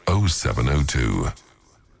 883 0702.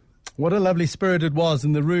 What a lovely spirit it was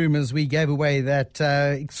in the room as we gave away that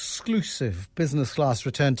exclusive business class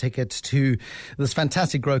return ticket to this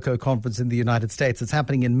fantastic GrowCo conference in the United States. It's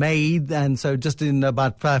happening in May, and so just in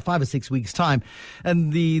about 5 or 6 weeks' time.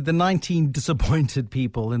 And the 19 disappointed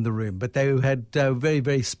people in the room, but they had a very,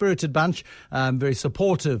 very spirited bunch, very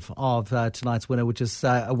supportive of tonight's winner, which is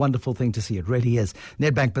a wonderful thing to see. It really is.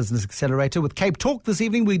 Nedbank Business Accelerator with Cape Talk this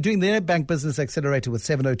evening. We're doing the Nedbank Business Accelerator with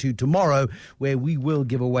 702 tomorrow, where we will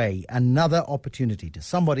give away another opportunity to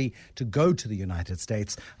somebody to go to the United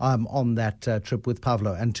States on that trip with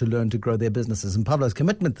Pablo and to learn to grow their businesses. And Pablo's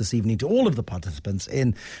commitment this evening to all of the participants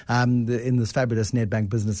in this fabulous Nedbank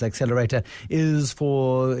Business Accelerator is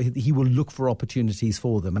he will look for opportunities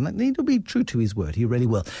for them. And he'll be true to his word. He really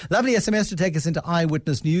will. Lovely SMS to take us into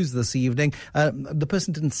Eyewitness News this evening. The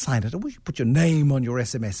person didn't sign it. I wish you put your name on your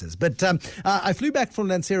SMSs. But I flew back from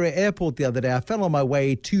Lanseria Airport the other day. I fell on my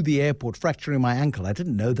way to the airport, fracturing my ankle. I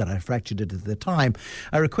didn't know that I fractured it at the time.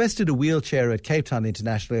 I requested a wheelchair at Cape Town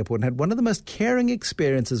International Airport and had one of the most caring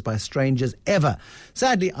experiences by strangers ever.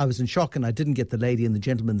 Sadly, I was in shock and I didn't get the lady and the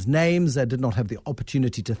gentleman's names. I did not have the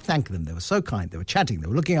opportunity to thank them. They were so kind. They were chatting. They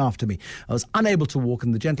were looking after me. I was unable to walk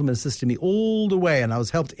and the gentleman assisted me all the way and I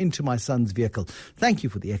was helped into my son's vehicle. Thank you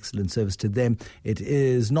for the excellent service to them. It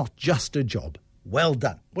is not just a job. Well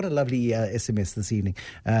done. What a lovely SMS this evening.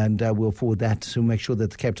 And we'll forward that to make sure that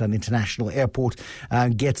the Cape Town International Airport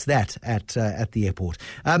gets that at the airport.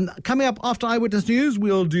 Coming up after Eyewitness News,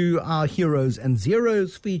 we'll do our Heroes and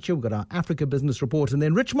Zeros feature. We've got our Africa Business Report. And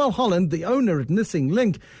then Rich Mulholland, the owner at Missing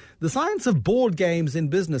Link, the science of board games in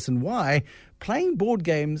business and why playing board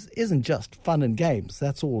games isn't just fun and games.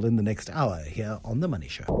 That's all in the next hour here on The Money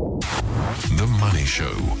Show. The Money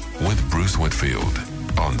Show with Bruce Whitfield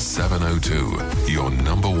on 702, your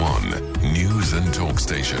number one news and talk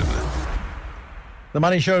station. The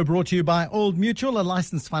Money Show brought to you by Old Mutual, a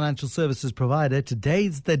licensed financial services provider.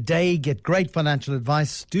 Today's the day. Get great financial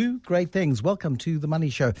advice. Do great things. Welcome to The Money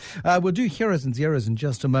Show. We'll do Heroes and Zeros in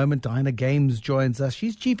just a moment. Diana Games joins us.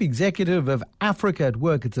 She's Chief Executive of Africa at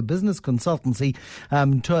Work. It's a business consultancy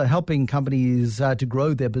helping companies to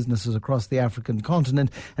grow their businesses across the African continent.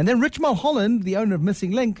 And then Rich Mulholland, the owner of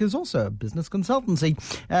Missing Link, is also a business consultancy.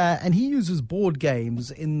 And he uses board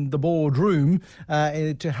games in the boardroom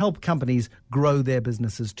to help companies grow their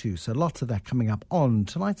businesses too. So lots of that coming up on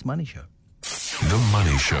tonight's Money Show. The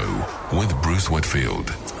Money Show with Bruce Whitfield.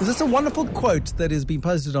 Is this a wonderful quote that has been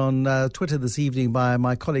posted on Twitter this evening by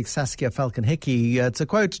my colleague Saskia Falcon-Hickey? It's a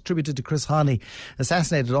quote attributed to Chris Hani,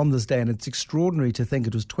 assassinated on this day, and it's extraordinary to think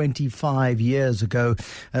it was 25 years ago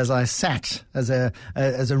as I sat as a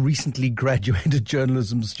recently graduated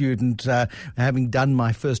journalism student, having done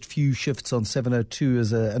my first few shifts on 702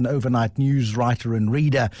 as an overnight news writer and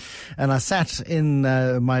reader. And I sat in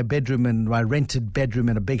my bedroom, in my rented bedroom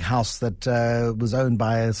in a big house that was owned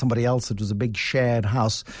by somebody else. It was a big shared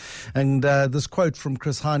house. And this quote from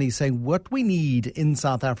Chris Hani saying, what we need in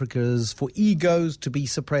South Africa is for egos to be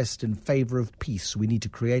suppressed in favor of peace. We need to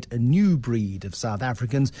create a new breed of South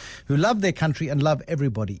Africans who love their country and love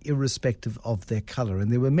everybody, irrespective of their color.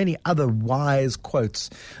 And there were many other wise quotes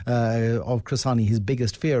of Chris Hani. His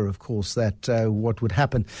biggest fear, of course, that what would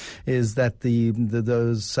happen is that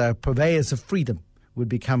those purveyors of freedom would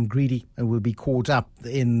become greedy and would be caught up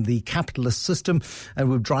in the capitalist system and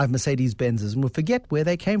would drive Mercedes-Benzes and would forget where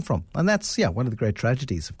they came from. And that's, one of the great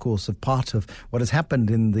tragedies, of course, of part of what has happened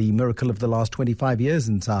in the miracle of the last 25 years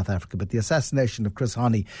in South Africa. But the assassination of Chris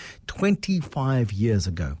Hani 25 years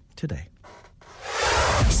ago today.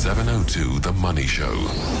 702 The Money Show.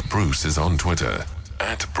 Bruce is on Twitter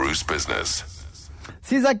 @BruceBusiness.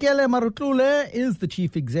 Sizakele Marutlule is the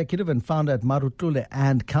chief executive and founder at Marutlule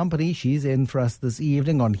and Company. She's in for us this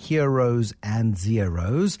evening on Heroes and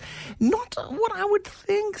Zeros. Not what I would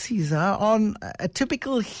think, Caesar, on a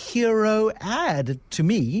typical hero ad to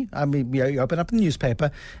me. I mean, you open up the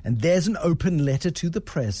newspaper and there's an open letter to the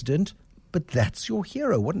president, but that's your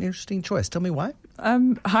hero. What an interesting choice. Tell me why.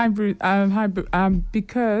 Hi, Bruce.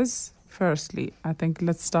 Because... Firstly, I think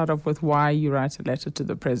let's start off with why you write a letter to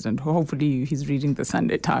the president. Hopefully he's reading the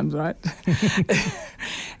Sunday Times, right?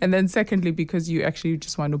 And then secondly, because you actually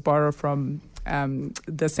just want to borrow from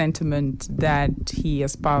the sentiment that he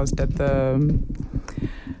espoused at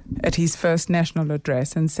his first national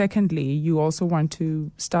address. And secondly, you also want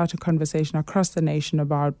to start a conversation across the nation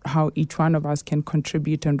about how each one of us can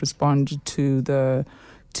contribute and respond to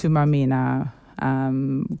Mamina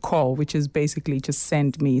call, which is basically just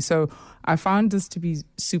send me. So I found this to be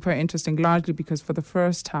super interesting, largely because for the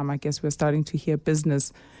first time, I guess we're starting to hear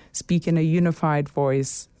business speak in a unified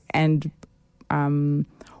voice and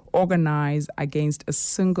organize against a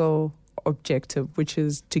single objective, which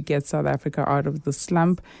is to get South Africa out of the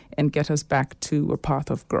slump and get us back to a path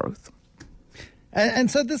of growth.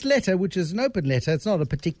 And so this letter, which is an open letter, it's not a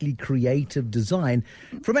particularly creative design.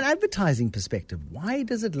 From an advertising perspective, why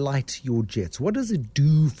does it light your jets? What does it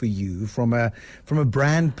do for you from a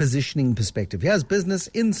brand positioning perspective? Here's business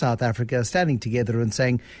in South Africa standing together and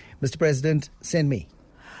saying, Mr. President, send me.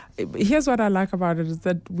 Here's what I like about it is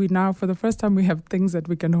that we now, for the first time, we have things that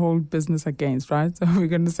we can hold business against, right? So we're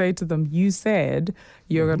going to say to them, you said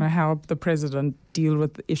you're going to help the president deal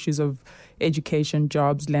with the issues of education,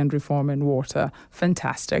 jobs, land reform and water.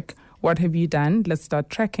 Fantastic. What have you done? Let's start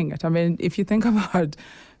tracking it. I mean, if you think about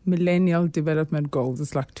Millennial Development Goals,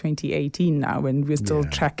 it's like 2018 now and we're still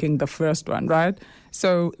tracking the first one, right?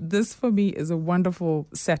 So this for me is a wonderful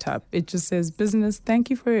setup. It just says, business, thank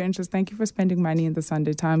you for your interest. Thank you for spending money in the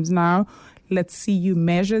Sunday Times. Now, let's see you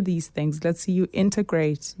measure these things. Let's see you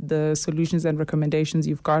integrate the solutions and recommendations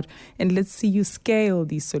you've got. And let's see you scale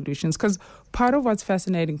these solutions. Because part of what's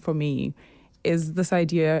fascinating for me is this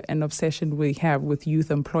idea and obsession we have with youth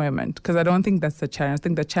employment. Because I don't think that's the challenge. I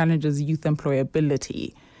think the challenge is youth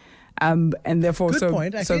employability. And therefore, good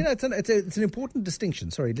point. Actually, it's an important distinction.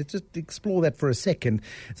 Sorry, let's just explore that for a second.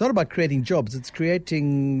 It's not about creating jobs; it's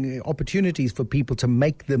creating opportunities for people to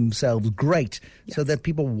make themselves great, so that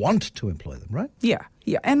people want to employ them. Right? Yeah,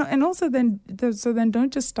 and also then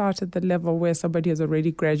don't just start at the level where somebody has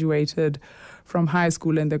already graduated from high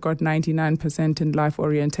school and they got 99% in life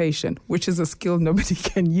orientation, which is a skill nobody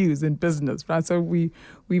can use in business. Right? So we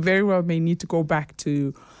very well may need to go back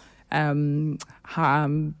to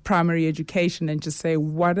primary education and just say,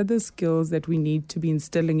 what are the skills that we need to be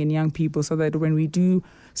instilling in young people so that when we do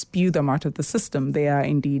spew them out of the system, they are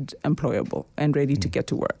indeed employable and ready to get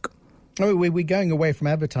to work. Oh, we're going away from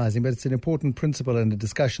advertising, but it's an important principle and a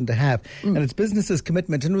discussion to have. And it's business's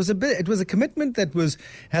commitment. And it was a commitment that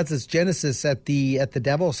has its genesis at the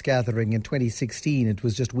Davos gathering in 2016. It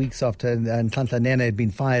was just weeks after Nhlanhla Nene had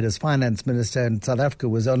been fired as finance minister and South Africa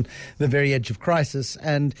was on the very edge of crisis.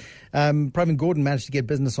 And Pravin Gordhan managed to get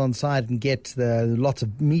business on side and get lots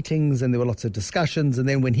of meetings, and there were lots of discussions. And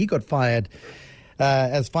then when he got fired,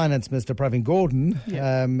 as Finance Minister Pravin Gordhan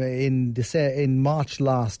in March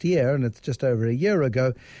last year, and it's just over a year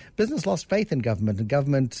ago, business lost faith in government, and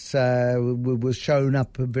government was shown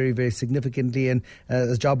up very, very significantly. And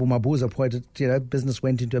as Jabu Mabuza pointed, business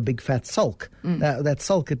went into a big fat sulk. That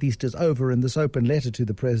sulk at least is over, and this open letter to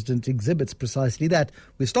the president exhibits precisely that.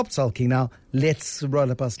 We stopped sulking now. Let's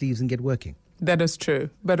roll up our sleeves and get working. That is true.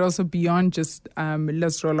 But also beyond just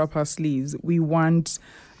let's roll up our sleeves,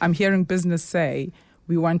 I'm hearing business say,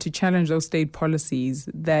 we want to challenge those state policies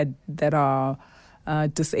that are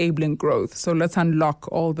disabling growth. So let's unlock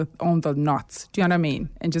all the knots. Do you know what I mean?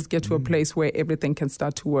 And just get to a place where everything can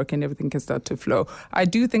start to work and everything can start to flow. I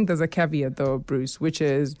do think there's a caveat though, Bruce, which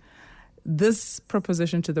is this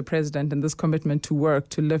proposition to the president and this commitment to work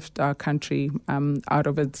to lift our country out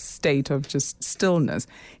of its state of just stillness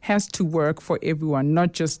has to work for everyone,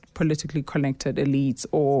 not just politically connected elites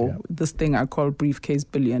or this thing I call briefcase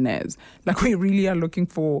billionaires. Like, we really are looking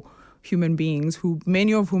for human beings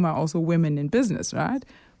many of whom are also women in business, right?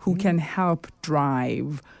 Who can help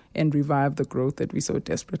drive and revive the growth that we so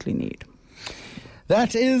desperately need.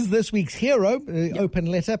 That is this week's hero, open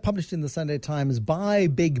letter published in the Sunday Times by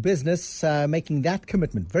Big Business, making that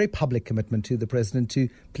commitment, very public commitment to the president to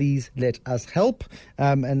please let us help.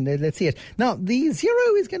 And let's see it. Now, the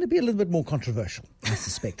zero is going to be a little bit more controversial, I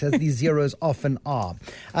suspect, as these zeros often are.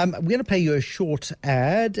 We're going to play you a short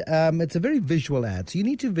ad. It's a very visual ad. So you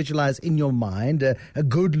need to visualize in your mind a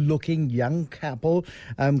good-looking young couple,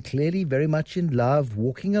 clearly very much in love,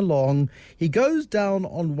 walking along. He goes down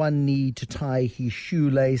on one knee to tie his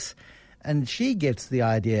shoelace, and she gets the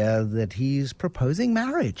idea that he's proposing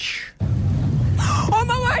marriage. Oh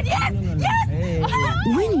my word, yes! Yes!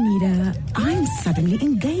 When you need a I'm suddenly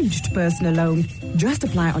engaged personal loan, just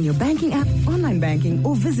apply on your banking app, online banking,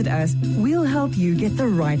 or visit us. We'll help you get the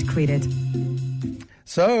right credit.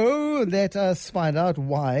 So let us find out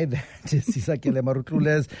why that is Sisakile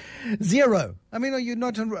Marutlule's zero. I mean, are you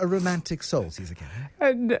not a romantic soul,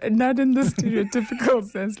 Sisakile? Not in the stereotypical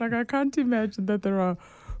sense. Like, I can't imagine that there are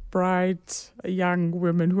bright young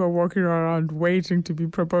women who are walking around waiting to be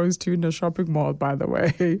proposed to in a shopping mall, by the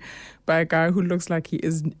way, by a guy who looks like he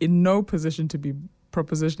is in no position to be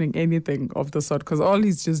propositioning anything of the sort, because all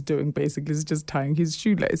he's just doing basically is just tying his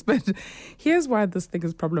shoelace. But here's why this thing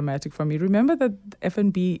is problematic for me. Remember that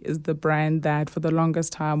F&B is the brand that for the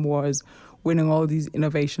longest time was winning all these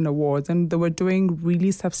innovation awards, and they were doing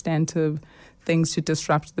really substantive things to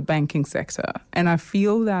disrupt the banking sector. And I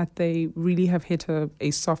feel that they really have hit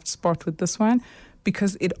a soft spot with this one,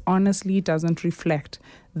 because it honestly doesn't reflect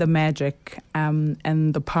the magic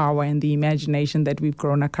and the power and the imagination that we've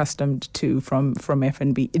grown accustomed to from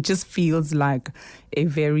F&B. It just feels like a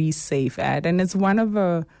very safe ad. And it's one of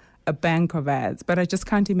a bank of ads. But I just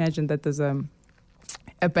can't imagine that there's a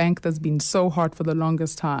bank that's been so hard for the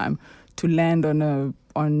longest time to land on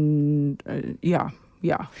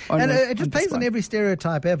it just plays on every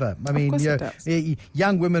stereotype ever. I mean,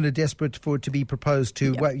 young women are desperate to be proposed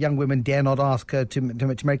to. Yeah. Young women dare not ask her to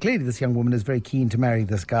marry. Clearly, this young woman is very keen to marry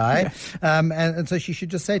this guy. Yeah. And so she should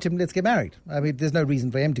just say to him, let's get married. I mean, there's no reason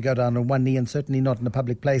for him to go down on one knee, and certainly not in a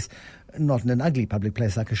public place, not in an ugly public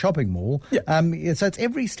place like a shopping mall. Yeah. So it's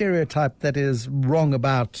every stereotype that is wrong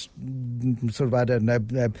about sort of, I don't know,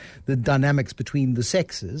 the dynamics between the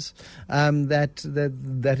sexes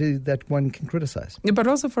that one can criticize. Yeah, but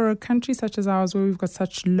also for a country such as ours, where we've got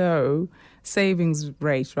such low savings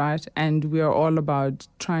rate, right? And we are all about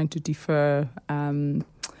trying to defer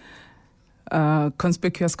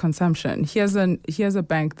conspicuous consumption. Here's a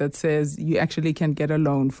bank that says you actually can get a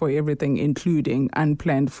loan for everything, including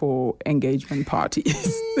unplanned for engagement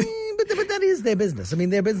parties. But that is their business. I mean,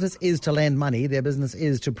 their business is to lend money. Their business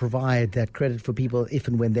is to provide that credit for people if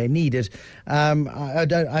and when they need it. I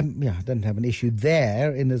don't have an issue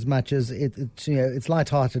there, in as much as it's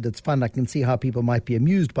lighthearted, it's fun. I can see how people might be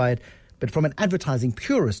amused by it. But from an advertising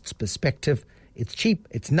purist's perspective, it's cheap,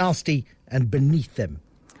 it's nasty, and beneath them.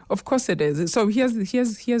 Of course it is. So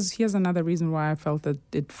here's another reason why I felt that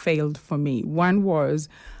it failed for me. One was,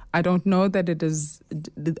 I don't know that it is.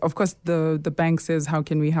 Of course, the bank says, "How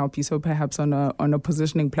can we help you?" So perhaps on a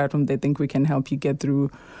positioning platform, they think we can help you get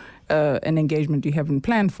through an engagement you haven't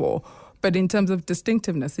planned for. But in terms of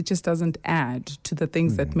distinctiveness, it just doesn't add to the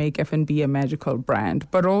things that make F&B a magical brand.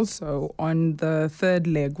 But also on the third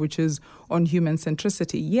leg, which is on human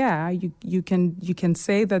centricity, you can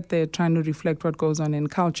say that they're trying to reflect what goes on in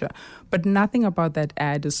culture, but nothing about that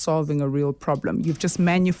ad is solving a real problem. You've just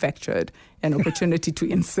manufactured an opportunity to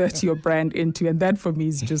insert your brand into, and that for me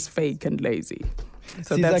is just fake and lazy.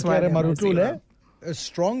 So that's why a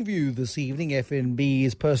strong view this evening.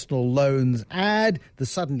 FNB's personal loans ad, the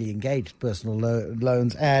suddenly engaged personal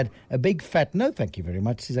loans ad, a big fat no thank you very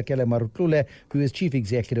much. Sizakele Marutlule, who is Chief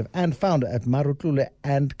Executive and founder at Marutlule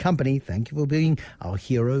and Company. Thank you for being our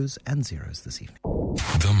heroes and zeros this evening.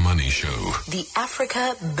 The Money Show. The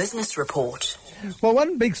Africa Business Report. Well,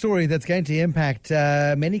 one big story that's going to impact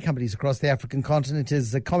many companies across the African continent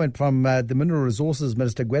is a comment from the Mineral Resources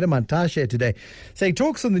Minister, Gwede Mantashe, today, saying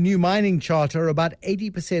talks on the new mining charter are about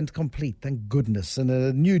 80% complete, thank goodness, and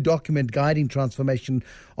a new document guiding transformation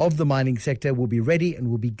of the mining sector will be ready and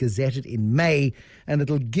will be gazetted in May, and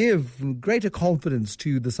it'll give greater confidence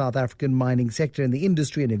to the South African mining sector and the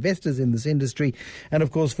industry and investors in this industry, and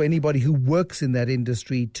of course for anybody who works in that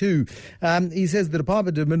industry too. He says the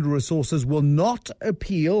Department of Mineral Resources will not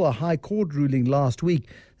appeal a High Court ruling last week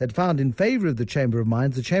that found in favour of the Chamber of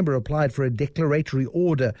Mines. The Chamber applied for a declaratory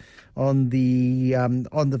order on the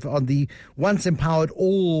once empowered,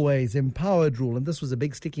 always empowered rule, and this was a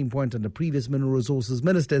big sticking point under previous mineral resources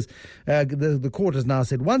ministers. The court has now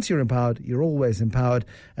said once you're empowered, you're always empowered.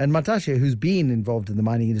 And Mantashe, who's been involved in the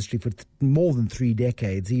mining industry for more than 3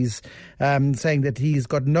 decades, he's saying that he's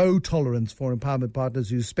got no tolerance for empowerment partners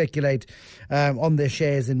who speculate on their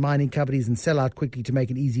shares in mining companies and sell out quickly to make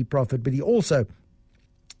an easy profit. But he also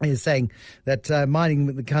is saying that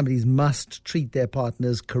mining companies must treat their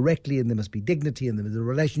partners correctly, and there must be dignity, and the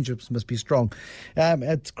relationships must be strong.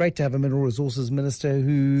 It's great to have a mineral resources minister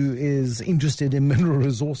who is interested in mineral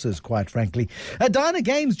resources, quite frankly. Diana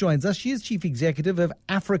Games joins us. She is Chief Executive of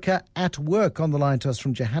Africa at Work, on the line to us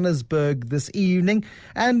from Johannesburg this evening.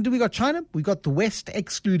 And we got China, we got the West,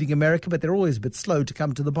 excluding America, but they're always a bit slow to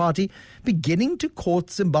come to the party, beginning to court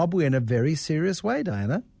Zimbabwe in a very serious way,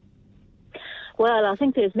 Diana. Well, I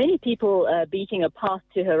think there's many people beating a path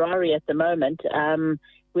to Harare at the moment.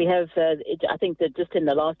 We have, I think that just in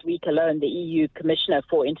the last week alone, the EU Commissioner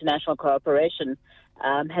for International Cooperation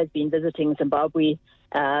has been visiting Zimbabwe.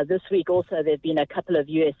 This week also there have been a couple of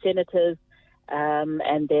US senators,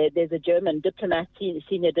 and there's a German diplomat,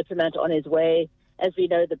 senior diplomat on his way. As we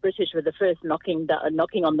know, the British were the first knocking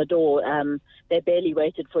on the door. They barely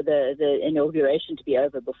waited for the inauguration to be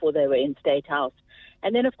over before they were in State House.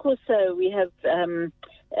 And then, of course, we have the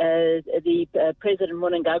President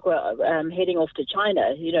Mnangagwa heading off to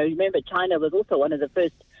China. You know, remember, China was also one of the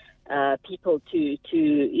first people to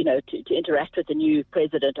interact with the new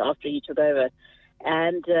president after he took over.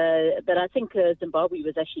 And but I think Zimbabwe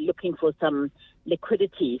was actually looking for some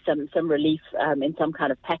liquidity, some relief in some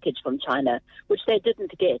kind of package from China, which they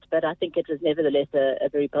didn't get. But I think it was nevertheless a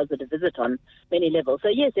very positive visit on many levels. So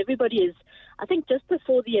yes, everybody is. I think just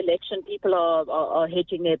before the election, people are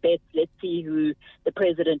hedging their bets. Let's see who the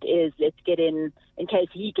president is. Let's get in case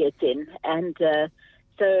he gets in. And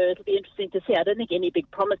so it'll be interesting to see. I don't think any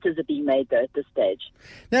big promises are being made, though, at this stage.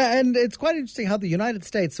 Now, and it's quite interesting how the United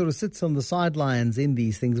States sort of sits on the sidelines in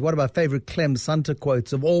these things. One of my favorite Clem Santa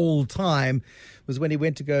quotes of all time was when he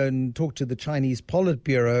went to go and talk to the Chinese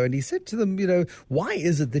Politburo, and he said to them, you know, why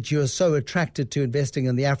is it that you're so attracted to investing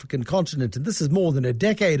in the African continent? And this is more than a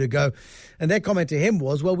decade ago. And their comment to him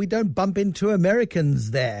was, well, we don't bump into Americans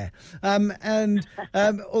there.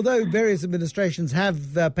 Although various administrations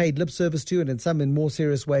have paid lip service to, and in some in more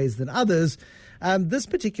serious ways than others, this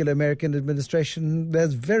particular American administration,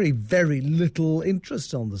 there's very, very little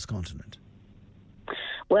interest on this continent.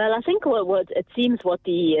 Well, I think what it seems what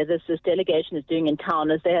this delegation is doing in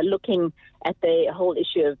town is they are looking at the whole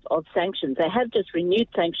issue of sanctions. They have just renewed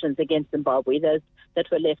sanctions against Zimbabwe, those that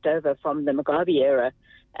were left over from the Mugabe era,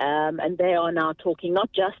 and they are now talking not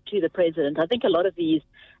just to the president. I think a lot of these,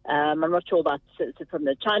 I'm not sure about from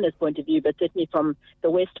the China's point of view, but certainly from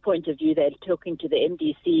the West point of view, they're talking to the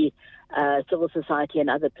MDC, civil society and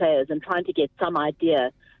other players and trying to get some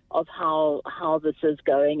idea of how this is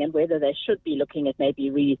going and whether they should be looking at maybe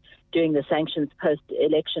redoing the sanctions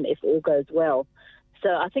post-election if all goes well. So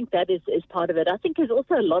I think that is part of it. I think there's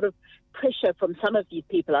also a lot of pressure from some of these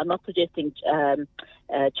people. I'm not suggesting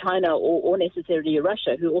China or necessarily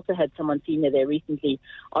Russia, who also had someone senior there recently,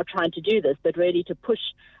 are trying to do this, but really to push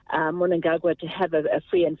Mnangagwa to have a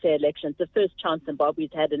free and fair election. It's the first chance Zimbabwe's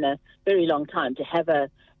had in a very long time to have a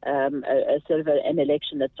sort of an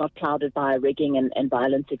election that's not clouded by rigging and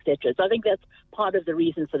violence, etc. So I think that's part of the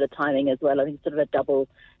reason for the timing as well. I think sort of a double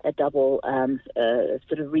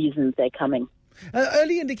sort of reasons they're coming.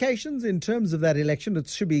 Early indications in terms of that election, it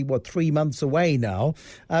should be, 3 months away now.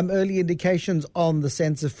 Early indications on the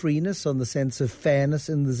sense of freeness, on the sense of fairness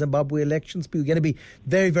in the Zimbabwe elections. People are going to be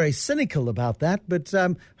very, very cynical about that, but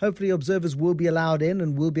hopefully observers will be allowed in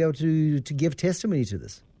and will be able to give testimony to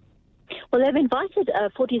this. Well, they've invited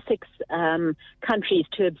 46 countries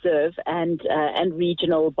to observe and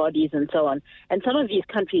regional bodies and so on. And some of these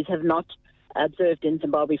countries have not observed in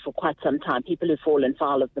Zimbabwe for quite some time, people who've fallen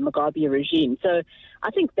foul of the Mugabe regime. So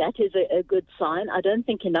I think that is a good sign. I don't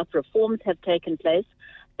think enough reforms have taken place,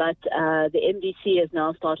 but the MDC has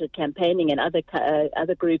now started campaigning and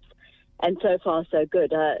other groups, and so far so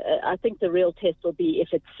good. I think the real test will be if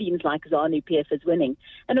it seems like ZANU-PF is winning.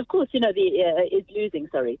 And of course, is losing,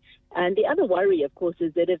 sorry. And the other worry, of course,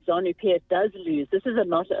 is that if ZANU-PF does lose, this is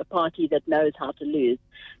not a party that knows how to lose.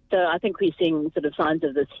 So I think we're seeing sort of signs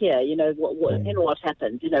of this here. What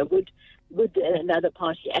happens? Would another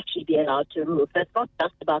party actually be allowed to rule? So it's not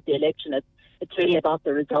just about the election. It's really about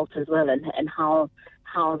the results as well and how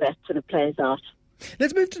that sort of plays out.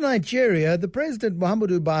 Let's move to Nigeria. The President,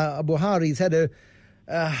 Muhammadu Buhari, has had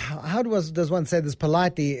how does one say this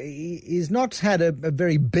politely? He's not had a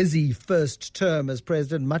very busy first term as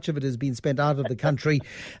president. Much of it has been spent out of the country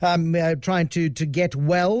trying to get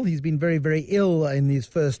well. He's been very, very ill in his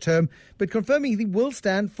first term, but confirming he will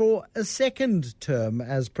stand for a second term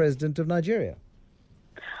as president of Nigeria.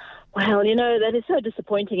 Well, that is so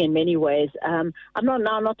disappointing in many ways. I'm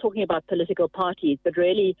not talking about political parties, but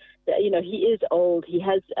really, he is old. He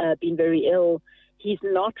has been very ill. He's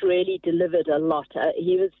not really delivered a lot.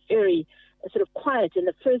 He was very sort of quiet in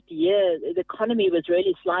the first year. The economy was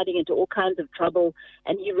really sliding into all kinds of trouble,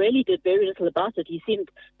 and he really did very little about it. He seemed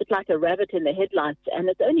a bit like a rabbit in the headlights, and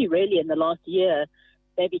it's only really in the last year,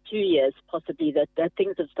 maybe 2 years possibly, that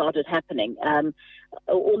things have started happening.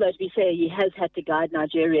 Although, to be fair, he has had to guide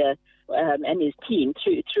Nigeria and his team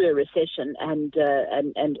through a recession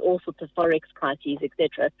and all sorts of forex crises,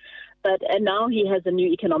 etc. And now he has a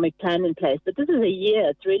new economic plan in place. But this is a year;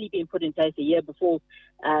 it's really been put in place a year before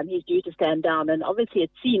he's due to stand down. And obviously,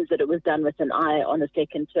 it seems that it was done with an eye on a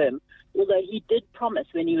second term. Although he did promise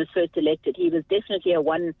when he was first elected, he was definitely a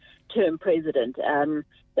one-term president.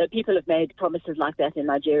 People have made promises like that in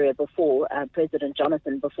Nigeria before. President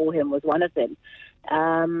Jonathan before him was one of them.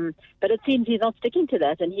 But it seems he's not sticking to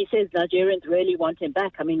that, and he says Nigerians really want him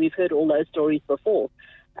back. I mean, we've heard all those stories before.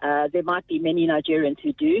 There might be many Nigerians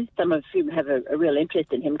who do, some of whom have a real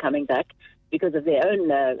interest in him coming back because of their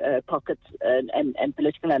own pockets and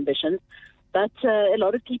political ambitions. But a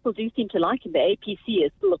lot of people do seem to like him. The APC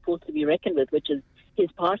is still a force to be reckoned with, which is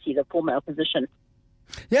his party, the former opposition.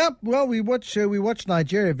 Yeah, well, we watch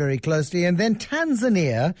Nigeria very closely, and then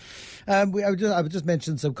Tanzania. I would just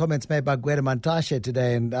mention some comments made by Gwede Mantashe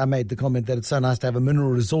today, and I made the comment that it's so nice to have a mineral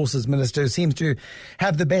resources minister who seems to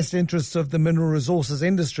have the best interests of the mineral resources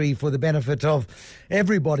industry for the benefit of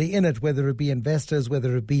everybody in it, whether it be investors,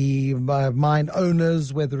 whether it be mine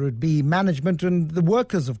owners, whether it be management and the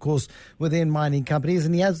workers, of course, within mining companies.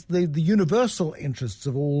 And he has the universal interests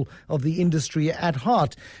of all of the industry at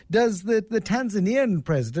heart. Does the Tanzanian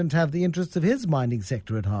president have the interests of his mining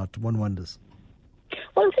sector at heart, one wonders?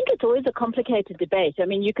 Well, I think it's always a complicated debate. I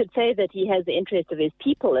mean, you could say that he has the interest of his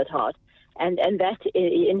people at heart, and that,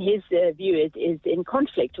 in his view, is in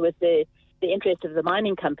conflict with the interest of the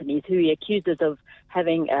mining companies, who he accuses of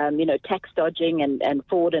having, tax dodging and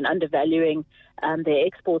fraud and undervaluing their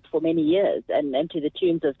exports for many years, and to the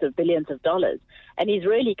tunes of the billions of dollars. And he's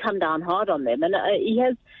really come down hard on them. And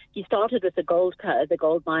he started with the gold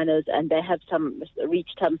miners, and they have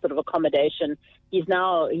reached some sort of accommodation. He's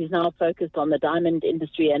now focused on the diamond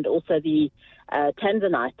industry and also the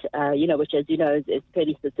Tanzanite, which, as you know, is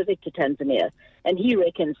fairly specific to Tanzania. And he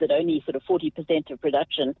reckons that only sort of 40% of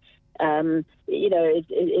production,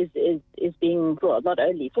 is being, well, not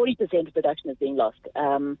only 40% of production is being lost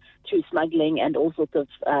through smuggling and all sorts of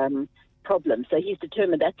problems. So he's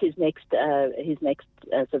determined that's his next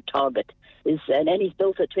sort of target. And he's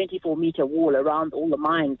built a 24-meter wall around all the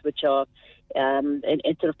mines, which are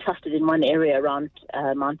sort of clustered in one area around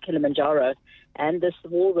Mount Kilimanjaro. And this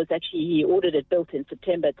wall was actually, he ordered it built in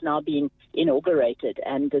September. It's now being inaugurated,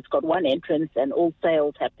 and it's got one entrance, and all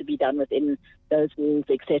sales have to be done within those walls,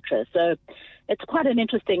 etc. So it's quite an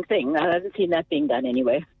interesting thing. I haven't seen that being done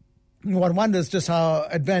anyway. One wonders just how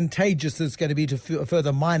advantageous it's going to be to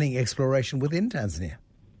further mining exploration within Tanzania.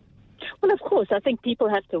 Well, of course, I think people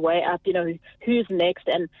have to weigh up, who's next.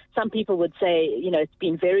 And some people would say, it's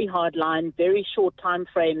been very hard line, very short time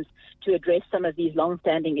frames to address some of these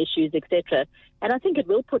long-standing issues, etc. And I think it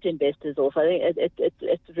will put investors off. I think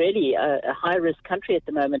it's really a high-risk country at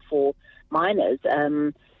the moment for miners.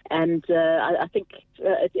 I think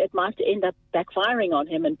it might end up backfiring on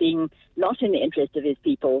him and being not in the interest of his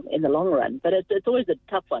people in the long run. But it's always a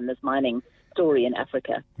tough one, this mining story in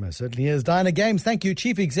Africa. Most certainly is. Diana Games, thank you,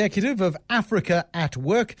 Chief Executive of Africa at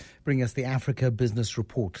Work. Bring us the Africa Business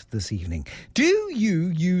Report this evening. Do you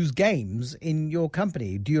use games in your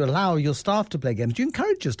company? Do you allow your staff to play games? Do you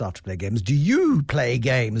encourage your staff to play games? Do you play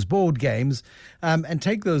games, board games, and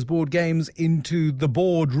take those board games into the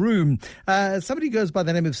boardroom? Somebody goes by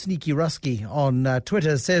the name of Sneaky Rusky on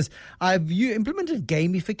Twitter says, I've implemented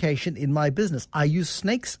gamification in my business. I use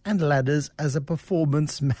snakes and ladders as a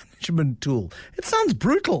performance management tool. It sounds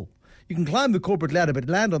brutal. You can climb the corporate ladder, but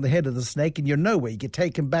land on the head of the snake and you're nowhere. You get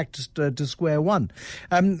taken back to square one.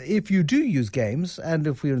 If you do use games, and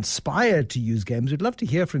if we're inspired to use games, we'd love to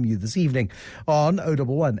hear from you this evening on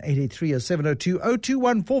 011 883 0702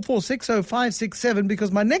 021 446 0567,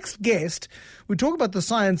 because my next guest, we talk about the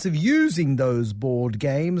science of using those board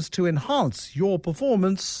games to enhance your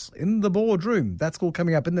performance in the boardroom. That's all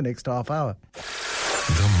coming up in the next half hour.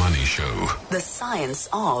 The Money Show. The science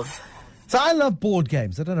of. So I love board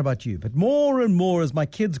games. I don't know about you, but more and more as my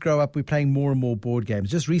kids grow up, we're playing more and more board games.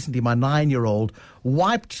 Just recently, my 9-year-old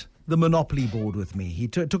wiped the Monopoly board with me. He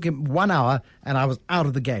took him 1 hour and I was out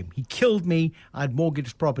of the game. He killed me. I'd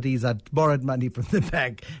mortgaged properties. I'd borrowed money from the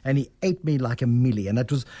bank and he ate me like a millie. And it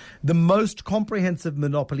was the most comprehensive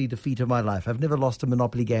Monopoly defeat of my life. I've never lost a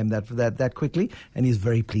Monopoly game that quickly, and he's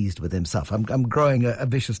very pleased with himself. I'm growing a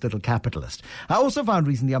vicious little capitalist. I also found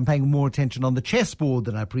recently I'm paying more attention on the chessboard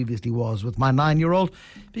than I previously was with my 9-year-old,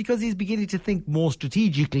 because he's beginning to think more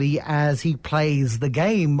strategically as he plays the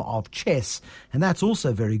game of chess. And that's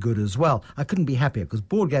also very good as well. I couldn't be happier, because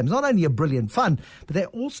board games not only are brilliant fun, but they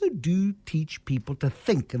also do teach people to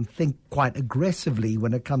think, and think quite aggressively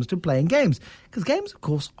when it comes to playing games. Because games, of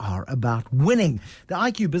course, are about winning. The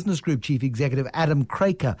IQ Business Group Chief Executive Adam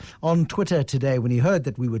Craker on Twitter today, when he heard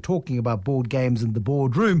that we were talking about board games in the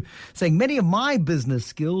boardroom, saying many of my business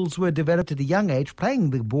skills were developed at a young age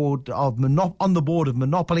playing the board of on the board of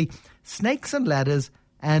Monopoly, snakes and ladders,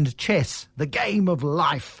 and chess, the game of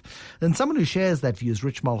life. And someone who shares that view is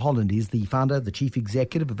Rich Mulholland. He's the founder, the chief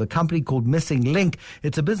executive of a company called Missing Link.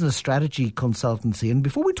 It's a business strategy consultancy. And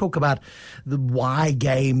before we talk about why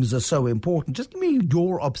games are so important, just give me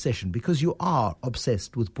your obsession, because you are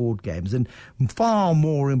obsessed with board games, and far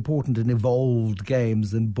more important and evolved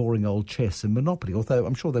games than boring old chess and Monopoly. Although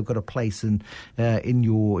I'm sure they've got a place in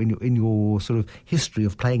your sort of history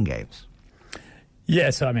of playing games.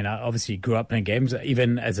 Yeah, so I mean, I obviously grew up playing games.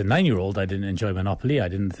 Even as a 9-year-old, I didn't enjoy Monopoly. I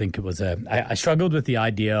didn't think it was I struggled with the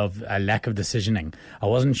idea of a lack of decisioning. I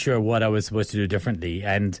wasn't sure what I was supposed to do differently,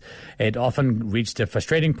 and it often reached a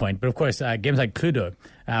frustrating point. But of course, games like Cluedo,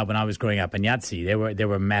 when I was growing up, and Yahtzee, they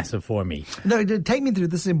were massive for me. No, take me through,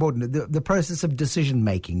 this is important, the process of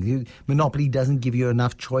decision-making. Monopoly doesn't give you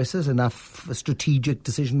enough choices, enough strategic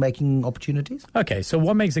decision-making opportunities? Okay, so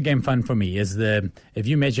what makes a game fun for me is if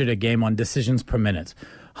you measured a game on decisions per minute,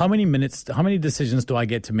 how many decisions do I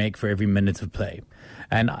get to make for every minute of play?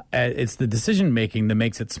 And it's the decision making that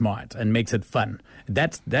makes it smart and makes it fun.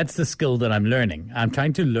 That's the skill that I'm learning. I'm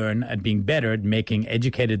trying to learn at being better at making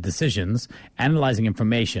educated decisions, analyzing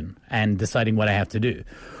information, and deciding what I have to do.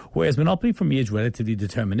 Whereas Monopoly for me is relatively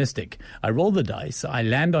deterministic. I roll the dice, I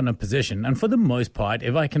land on a position, and for the most part,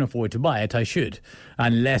 if I can afford to buy it, I should.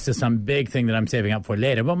 Unless there's some big thing that I'm saving up for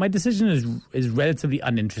later. But my decision is relatively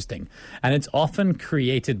uninteresting. And it's often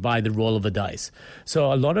created by the roll of the dice.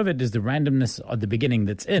 So a lot of it is the randomness at the beginning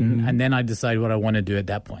that's in, and then I decide what I want to do at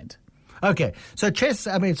that point. Okay, so chess,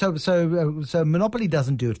 I mean, so Monopoly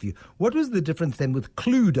doesn't do it for you. What was the difference then with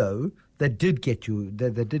Cluedo that did get you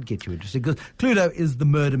interested? Because Cluedo is the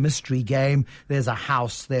murder mystery game. There's a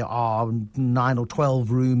house, there are 9 or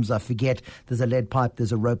 12 rooms, I forget. There's a lead pipe,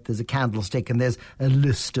 there's a rope, there's a candlestick, and there's a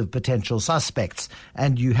list of potential suspects.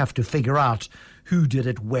 And you have to figure out who did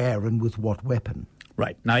it, where, and with what weapon.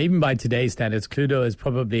 Right. Now, even by today's standards, Cluedo is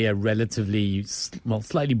probably a relatively,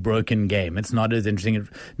 slightly broken game. It's not as interesting. It's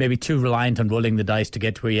maybe too reliant on rolling the dice to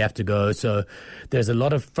get to where you have to go. So there's a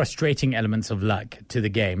lot of frustrating elements of luck to the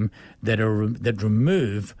game that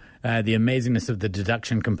remove the amazingness of the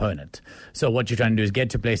deduction component. So what you're trying to do is get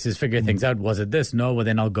to places, figure things out. Was it this? No, well,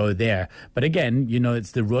 then I'll go there. But again,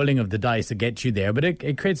 it's the rolling of the dice that gets you there. But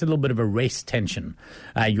it creates a little bit of a race tension.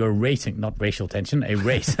 You're racing, not racial tension, a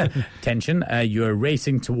race tension. You're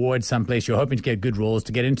racing towards some place. You're hoping to get good rolls,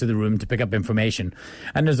 to get into the room, to pick up information.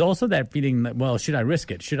 And there's also that feeling that, well, should I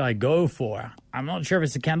risk it? Should I go for, I'm not sure if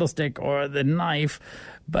it's the candlestick or the knife,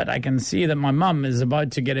 but I can see that my mum is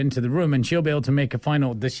about to get into the room and she'll be able to make a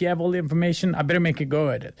final. Does she have all the information? I better make a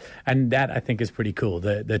go at it. And that, I think, is pretty cool.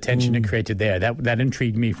 The tension it created there. That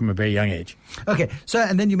intrigued me from a very young age. Okay, so,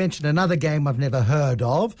 and then you mentioned another game I've never heard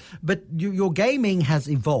of, but your gaming has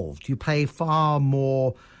evolved. You play far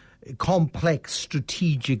more complex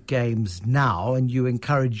strategic games now, and you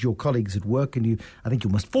encourage your colleagues at work, and I think you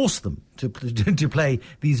must force them to play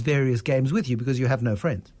these various games with you because you have no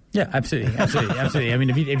friends. Yeah, absolutely. I mean,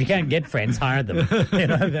 if you can't get friends, hire them. You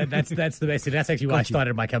know, that's the best. That's actually why I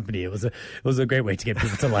started my company. It was a great way to get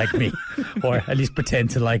people to like me, or at least pretend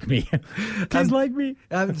to like me. Please like me.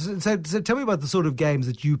 So tell me about the sort of games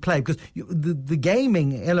that you play, because the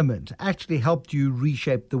gaming element actually helped you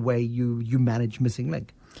reshape the way you manage Missing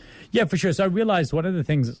Link. Yeah, for sure. So I realized one of the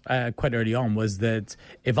things quite early on was that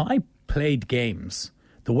if I played games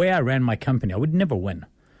the way I ran my company, I would never win.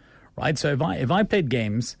 Right, so if I played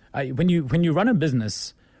games, when you run a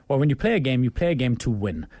business or when you play a game to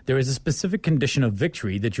win. There is a specific condition of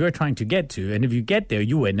victory that you are trying to get to, and if you get there,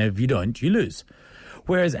 you win. And if you don't, you lose.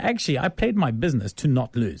 Whereas actually, I played my business to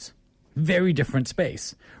not lose. Very different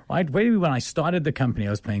space, right? Maybe when I started the company, I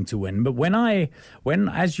was playing to win. But when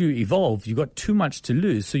as you evolve, you got too much to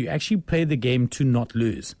lose. So you actually play the game to not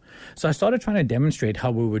lose. So I started trying to demonstrate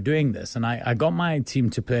how we were doing this. And I got my team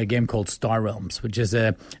to play a game called Star Realms, which is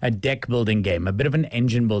a deck building game, a bit of an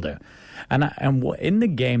engine builder. And in the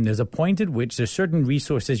game, there's a point at which there's certain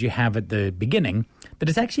resources you have at the beginning that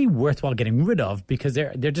it's actually worthwhile getting rid of because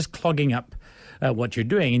they're just clogging up what you're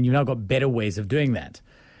doing. And you've now got better ways of doing that.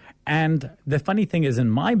 And the funny thing is, in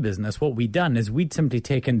my business, what we'd done is we'd simply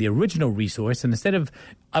taken the original resource, and instead of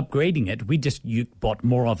upgrading it, you bought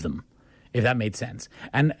more of them, if that made sense.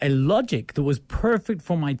 And a logic that was perfect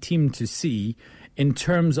for my team to see in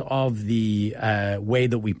terms of the way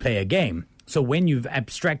that we play a game. So when you've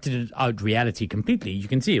abstracted out reality completely, you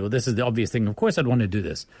can see, well, this is the obvious thing. Of course, I'd want to do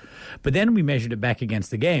this. But then we measured it back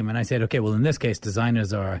against the game. And I said, okay, well, in this case,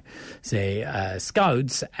 designers are, say,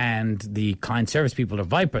 scouts and the client service people are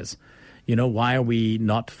vipers. You know, why are we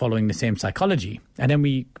not following the same psychology? And then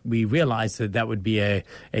we realized that would be a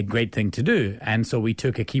great thing to do. And so we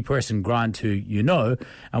took a key person, Grant, who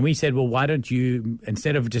and we said, well, why don't you,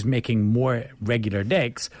 instead of just making more regular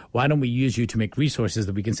decks, why don't we use you to make resources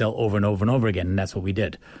that we can sell over and over and over again? And that's what we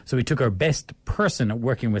did. So we took our best person at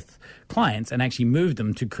working with clients and actually moved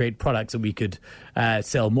them to create products that we could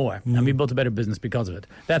sell more. And we built a better business because of it.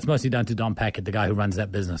 That's mostly down to Don Packett, the guy who runs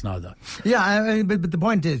that business now, though. Yeah, but the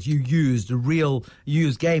point is you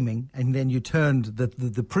used gaming, and then you turned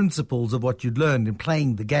the principles of what you'd learned in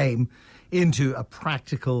playing the game into a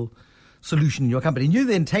practical solution in your company. And you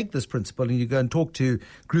then take this principle and you go and talk to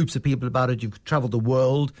groups of people about it. You've traveled the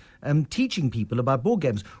world teaching people about board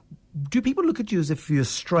games. Do people look at you as if you're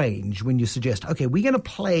strange when you suggest, okay, we're going to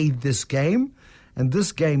play this game, and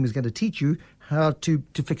this game is going to teach you how to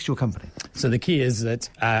fix your company? So the key is that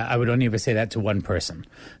I would only ever say that to one person.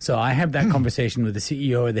 So I have that conversation with the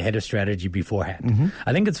CEO or the head of strategy beforehand.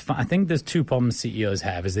 Mm-hmm. I think there's two problems CEOs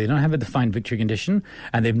have, is they don't have a defined victory condition,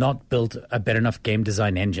 and they've not built a better enough game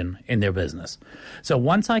design engine in their business. So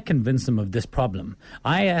once I convince them of this problem,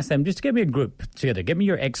 I ask them, just get me a group together, get me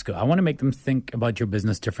your exco. I want to make them think about your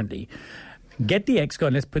business differently. Get the exco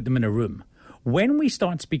and let's put them in a room. When we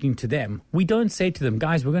start speaking to them, we don't say to them,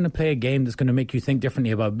 guys, we're going to play a game that's going to make you think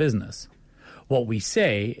differently about business. What we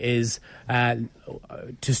say is, to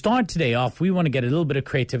start today off, we want to get a little bit of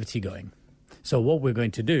creativity going. So what we're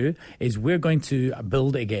going to do is we're going to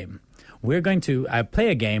build a game. We're going to play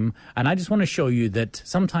a game, and I just want to show you that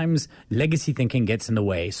sometimes legacy thinking gets in the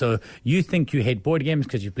way. So you think you hate board games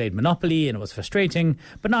because you played Monopoly and it was frustrating,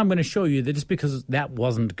 but now I'm going to show you that just because that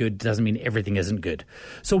wasn't good doesn't mean everything isn't good.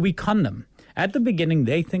 So we con them. At the beginning,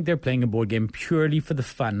 they think they're playing a board game purely for the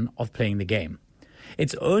fun of playing the game.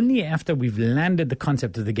 It's only after we've landed the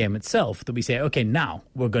concept of the game itself that we say, okay, now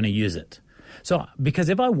we're going to use it. So, because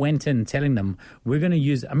if I went in telling them we're going to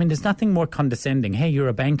use, there's nothing more condescending. Hey, you're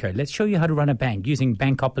a banker. Let's show you how to run a bank using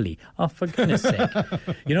Bankopoly. Oh, for goodness sake.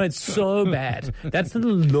 It's so bad. That's the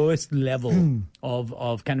lowest level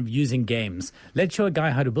of kind of using games. Let's show a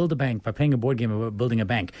guy how to build a bank by playing a board game about building a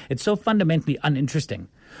bank. It's so fundamentally uninteresting.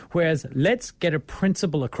 Whereas let's get a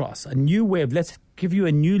principle across, a new way of, let's give you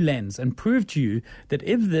a new lens and prove to you that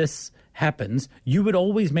if this happens, you would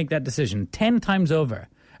always make that decision 10 times over.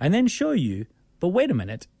 And then show you, but wait a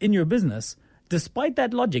minute, in your business, despite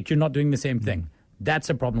that logic, you're not doing the same thing. That's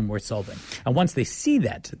a problem worth solving. And once they see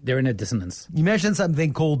that, they're in a dissonance. You mentioned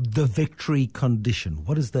something called the victory condition.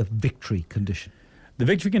 What is the victory condition? The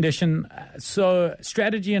victory condition, so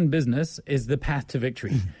strategy in business is the path to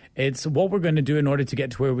victory. It's what we're going to do in order to get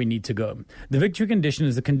to where we need to go. The victory condition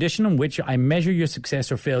is the condition in which I measure your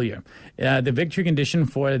success or failure. The victory condition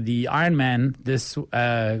for the Ironman this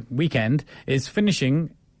weekend is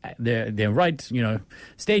finishing the right,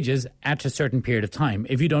 stages at a certain period of time.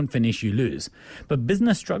 If you don't finish, you lose. But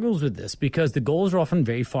business struggles with this because the goals are often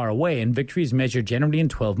very far away, and victory is measured generally in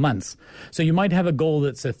 12 months. So you might have a goal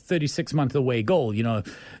that's a 36-month away goal,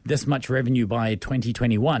 this much revenue by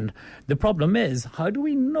 2021. The problem is, how do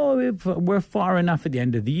we know if we're far enough at the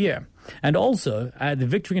end of the year? And also, the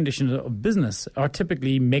victory conditions of business are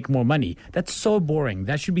typically make more money. That's so boring.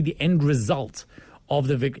 That should be the end result of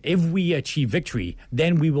the if we achieve victory,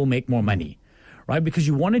 then we will make more money, right? Because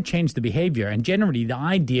you want to change the behavior. And generally, the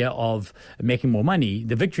idea of making more money,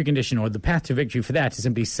 the victory condition or the path to victory for that is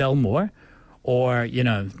simply sell more or,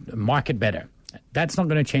 market better. That's not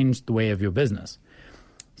going to change the way of your business.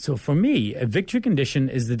 So for me, a victory condition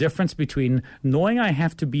is the difference between knowing I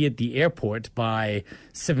have to be at the airport by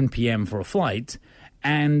 7 p.m. for a flight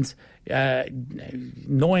and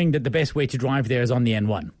knowing that the best way to drive there is on the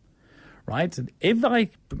N1. Right? If I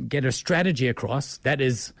get a strategy across, that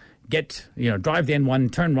is drive the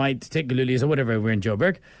N1, turn right, take Galuli's or whatever, we're in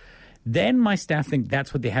Joburg, then my staff think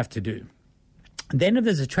that's what they have to do. Then if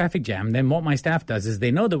there's a traffic jam, then what my staff does is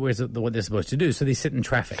they know that what they're supposed to do, so they sit in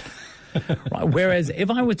traffic. Right? Whereas if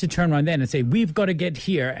I were to turn around then and say, we've got to get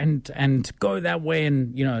here and go that way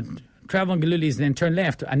and, travel on Galuli's and then turn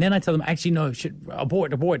left. And then I tell them, actually, no,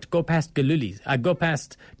 abort, go past Galuli's, go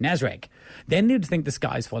past Nasrec. Then they'd think the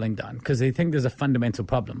sky's falling down because they think there's a fundamental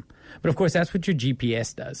problem. But of course, that's what your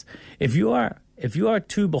GPS does. If you are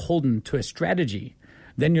too beholden to a strategy,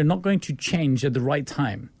 then you're not going to change at the right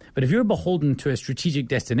time. But if you're beholden to a strategic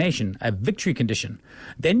destination, a victory condition,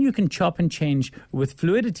 then you can chop and change with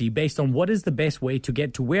fluidity based on what is the best way to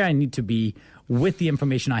get to where I need to be with the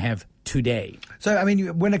information I have today. So,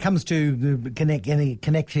 when it comes to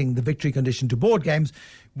connecting the victory condition to board games,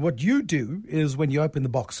 what you do is when you open the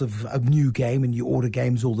box of a new game and you order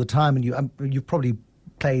games all the time, and you've probably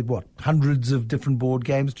played, hundreds of different board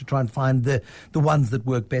games to try and find the ones that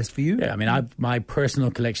work best for you? Yeah, my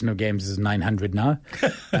personal collection of games is 900 now.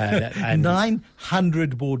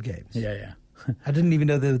 900 board games? Yeah. I didn't even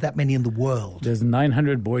know there were that many in the world. There's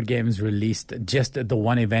 900 board games released just at the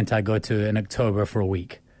one event I go to in October for a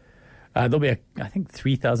week. There'll be, I think,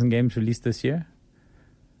 3,000 games released this year.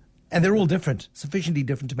 And they're all different, sufficiently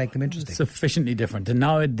different to make them interesting. Sufficiently different. And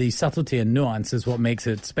now the subtlety and nuance is what makes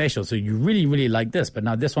it special. So you really, really like this, but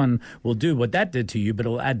now this one will do what that did to you, but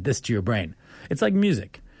it'll add this to your brain. It's like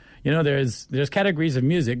music. There's categories of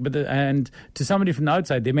music, and to somebody from the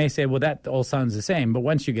outside, they may say, well, that all sounds the same. But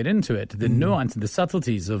once you get into it, the nuance and the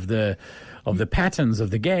subtleties of the patterns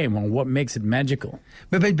of the game and what makes it magical.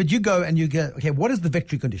 But you go and you go, okay, what is the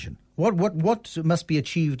victory condition? What must be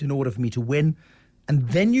achieved in order for me to win? And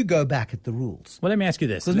then you go back at the rules. Well, let me ask you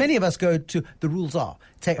this. Because many of us go to, the rules are,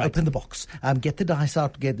 open the box, get the dice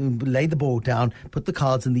out, lay the board down, put the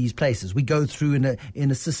cards in these places. We go through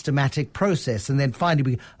in a systematic process, and then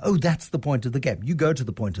finally that's the point of the game. You go to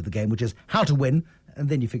the point of the game, which is how to win, and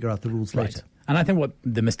then you figure out the rules later. And I think what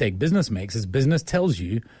the mistake business makes is business tells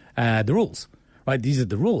you the rules. Right, these are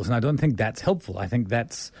the rules, and I don't think that's helpful. I think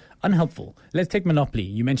that's unhelpful. Let's take Monopoly.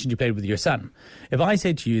 You mentioned you played with your son. If I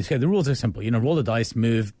say to you, okay, the rules are simple, roll the dice,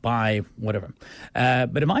 move, buy, whatever.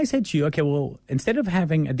 But if I said to you, okay, well, instead of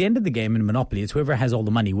having, at the end of the game in Monopoly, it's whoever has all the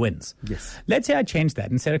money wins. Yes. Let's say I changed that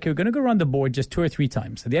and said, okay, we're going to go around the board just 2 or 3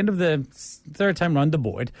 times. At the end of the third time around the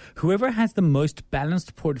board, whoever has the most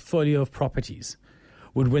balanced portfolio of properties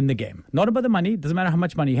would win the game. Not about the money. Doesn't matter how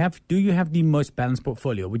much money you have. Do you have the most balanced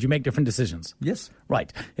portfolio? Would you make different decisions? Yes.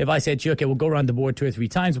 Right. If I said to you, okay, we'll go around the board 2 or 3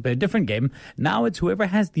 times, we'll play a different game. Now it's whoever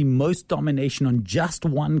has the most domination on just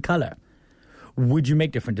one color. Would you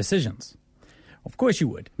make different decisions? Of course you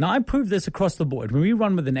would. Now, I prove this across the board. When we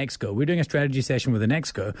run with the Nexco, we're doing a strategy session with the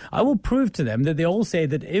Nexco, I will prove to them that they all say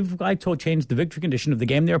that if I change the victory condition of the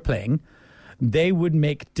game they're playing, they would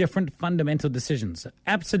make different fundamental decisions.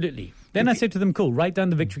 Absolutely. Then I say to them, cool, write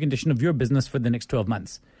down the victory condition of your business for the next 12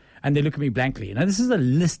 months. And they look at me blankly. Now, this is a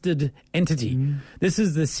listed entity. This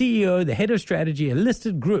is the CEO, the head of strategy, a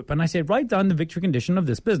listed group. And I say, write down the victory condition of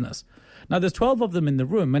this business. Now, there's 12 of them in the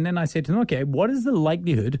room. And then I say to them, okay, what is the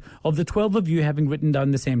likelihood of the 12 of you having written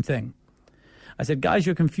down the same thing? I said, guys,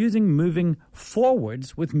 you're confusing moving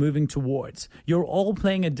forwards with moving towards. You're all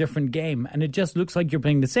playing a different game, and it just looks like you're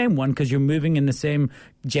playing the same one because you're moving in the same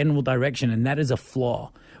general direction, and that is a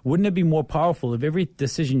flaw. Wouldn't it be more powerful if every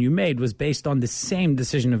decision you made was based on the same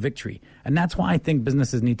decision of victory? And that's why I think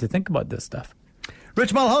businesses need to think about this stuff.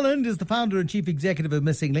 Rich Mulholland is the founder and chief executive of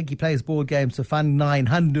Missing Link. He plays board games for fun,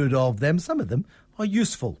 900 of them. Some of them are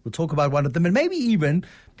useful. We'll talk about one of them and maybe even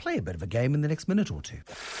play a bit of a game in the next minute or two.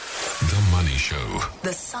 The Money Show.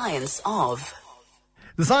 The Science of.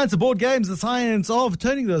 The science of board games, the science of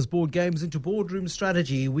turning those board games into boardroom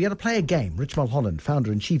strategy. We had to play a game. Rich Mulholland,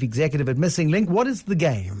 founder and chief executive at Missing Link. What is the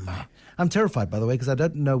game? I'm terrified, by the way, because I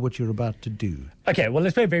don't know what you're about to do. Okay, well,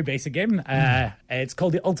 let's play a very basic game. It's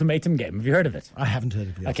called the Ultimatum Game. Have you heard of it? I haven't heard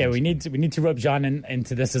of it. Okay, we need to rope John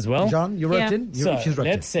into this as well. John, you're roped in? So She's roped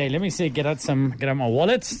let's say, let me see, get out my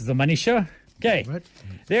wallet. It's the money show. Okay, Right.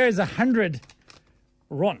 there is 100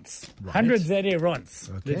 ronts. Right. 100 ZA ronts.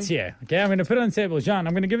 Okay. That's here. Okay, I'm going to put it on the table. John,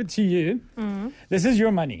 I'm going to give it to you. This is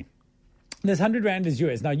your money. This 100 Rand is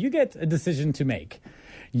yours. Now, you get a decision to make.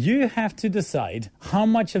 You have to decide how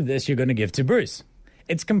much of this you're going to give to Bruce.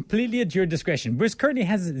 It's completely at your discretion. Bruce currently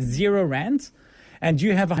has 0 Rand, and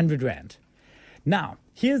you have 100 Rand. Now,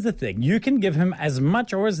 here's the thing. You can give him as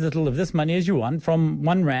much or as little of this money as you want, from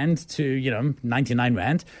 1 Rand to, 99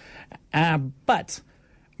 Rand. But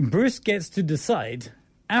Bruce gets to decide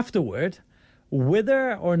afterward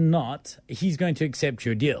whether or not he's going to accept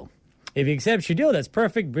your deal. If he accepts your deal, that's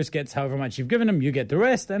perfect. Bruce gets however much you've given him, you get the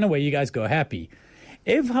rest, and away you guys go happy.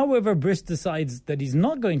 If, however, Bruce decides that he's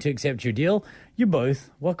not going to accept your deal, you both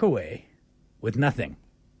walk away with nothing.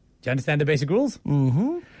 Do you understand the basic rules?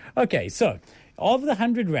 Mm-hmm. Okay, so of the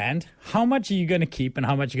 100 Rand, how much are you going to keep and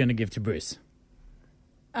how much are you going to give to Bruce?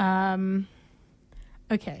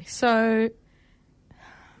 Okay, so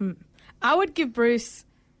I would give Bruce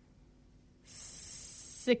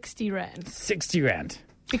 60 Rand. 60 Rand.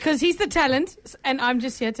 Because he's the talent, and I'm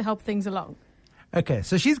just here to help things along. Okay,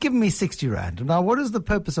 so she's given me 60 Rand. Now, what is the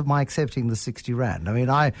purpose of my accepting the 60 Rand? I mean,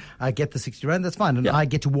 I get the 60 Rand, that's fine, and I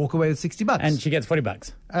get to walk away with 60 bucks. And she gets 40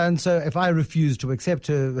 bucks. And so if I refuse to accept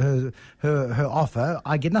her offer,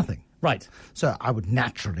 I get nothing. Right. So I would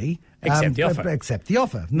naturally accept the offer. Accept the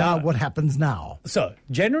offer. Now, what happens now? So,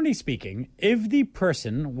 generally speaking, if the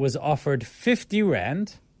person was offered 50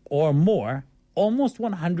 Rand or more, almost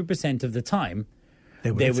 100% of the time,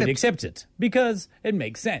 they would accept it because it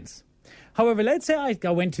makes sense. However, let's say I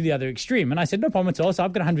went to the other extreme and I said, no problem at all. So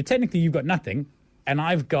I've got 100. Technically, you've got nothing. And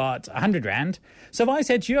I've got 100 Rand. So if I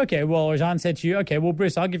said to you, okay, well, or Jean said to you, okay, well,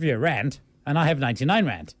 Bruce, I'll give you a Rand. And I have 99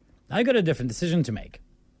 Rand. I got a different decision to make.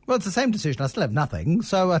 Well, it's the same decision. I still have nothing.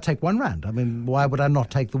 So I take 1 Rand. I mean, why would I not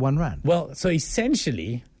take the 1 Rand? Well, so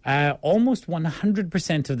essentially, almost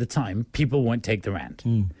 100% of the time, people won't take the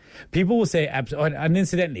Rand. People will say, and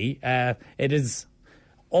incidentally, it is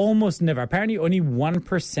almost never. Apparently, only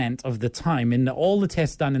 1% of the time in all the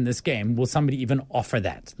tests done in this game will somebody even offer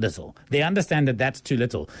that little. They understand that that's too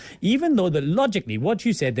little. Even though logically, what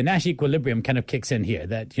you said, the Nash equilibrium kind of kicks in here.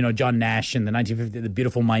 That, John Nash in the 1950, the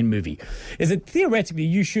Beautiful Mind movie, is that theoretically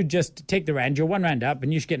you should just take the Rand, you're 1 Rand up,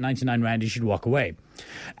 and you should get 99 Rand, you should walk away.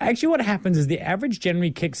 Actually, what happens is the average generally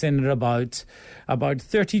kicks in at about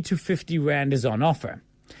 30 to 50 Rand is on offer.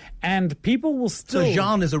 And people will still... So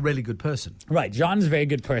Jean is a really good person. Right, Jean is a very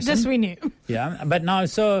good person. This we knew. Yeah, but now,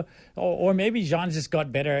 or maybe Jean's just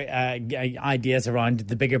got better ideas around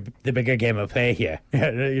the bigger game of play here.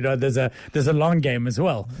 There's a long game as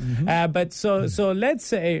well. But so let's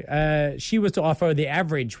say she was to offer the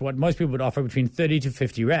average, what most people would offer, between 30 to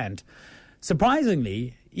 50 Rand.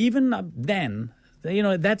 Surprisingly, even then,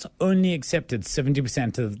 that's only accepted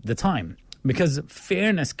 70% of the time because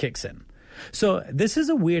fairness kicks in. So this is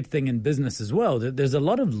a weird thing in business as well. There's a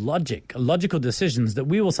lot of logical decisions that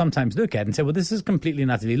we will sometimes look at and say, well, this is completely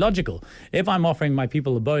and utterly logical. If I'm offering my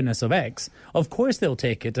people a bonus of X, of course they'll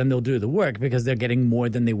take it and they'll do the work because they're getting more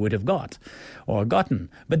than they would have got or gotten.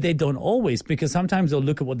 But they don't always, because sometimes they'll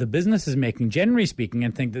look at what the business is making, generally speaking,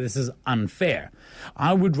 and think that this is unfair.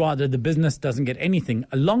 I would rather the business doesn't get anything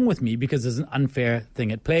along with me because there's an unfair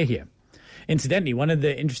thing at play here. Incidentally, one of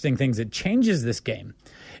the interesting things that changes this game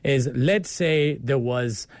is, let's say there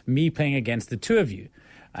was me playing against the two of you.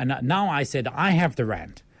 And now I said, I have the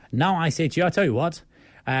Rand. Now I say to you, I'll tell you what,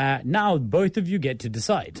 now both of you get to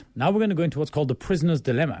decide. Now we're going to go into what's called the prisoner's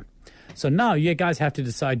dilemma. So now you guys have to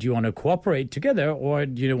decide, do you want to cooperate together or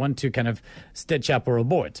do you want to kind of stitch up or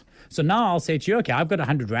abort? So now I'll say to you, okay, I've got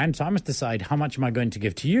 100 Rand, so I must decide how much am I going to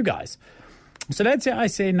give to you guys. So let's say I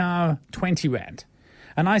say now 20 Rand.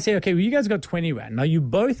 And I say, okay, well, you guys got 20 Rand. Now, you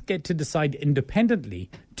both get to decide independently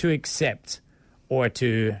to accept or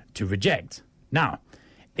to reject. Now,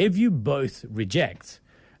 if you both reject,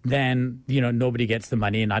 then, nobody gets the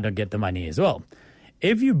money and I don't get the money as well.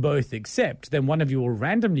 If you both accept, then one of you will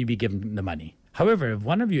randomly be given the money. However, if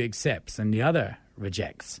one of you accepts and the other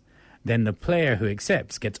rejects, then the player who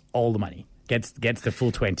accepts gets all the money. gets the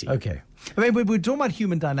full 20. Okay. I mean, we're talking about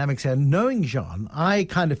human dynamics here. Knowing Jean, I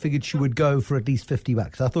kind of figured she would go for at least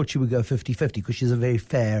 $50. I thought she would go 50-50 because she's a very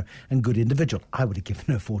fair and good individual. I would have given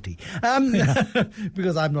her 40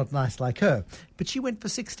 because I'm not nice like her. But she went for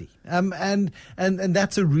 60. And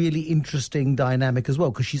that's a really interesting dynamic as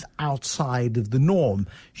well because she's outside of the norm.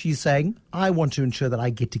 She's saying, I want to ensure that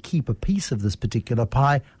I get to keep a piece of this particular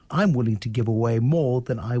pie. I'm willing to give away more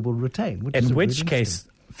than I will retain. In which case,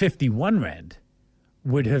 51 Rand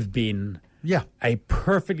would have been a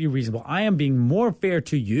perfectly reasonable. I am being more fair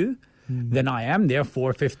to you than I am,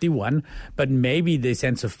 therefore 51. But maybe the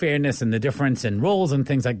sense of fairness and the difference in roles and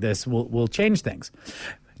things like this will change things.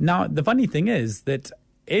 Now, the funny thing is that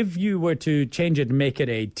if you were to change it and make it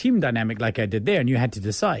a team dynamic like I did there and you had to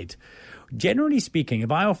decide, generally speaking,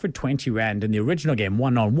 if I offered 20 Rand in the original game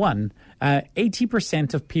one-on-one,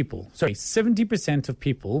 70% of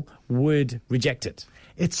people would reject it.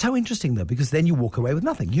 It's so interesting, though, because then you walk away with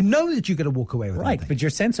nothing. You know that you're going to walk away with nothing. Right, but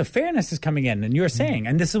your sense of fairness is coming in, and you're saying,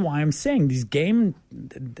 and this is why I'm saying these and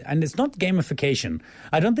it's not gamification.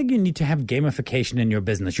 I don't think you need to have gamification in your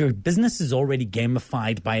business. Your business is already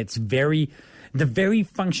gamified by the very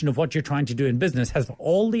function of what you're trying to do in business has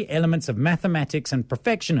all the elements of mathematics and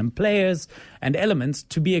perfection and players and elements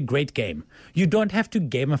to be a great game. You don't have to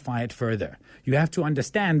gamify it further. You have to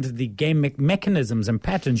understand the game mechanisms and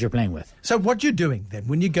patterns you're playing with. So what you're doing then,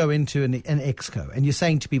 when you go into an exco and you're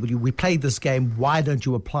saying to people, we played this game, why don't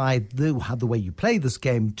you apply the way you play this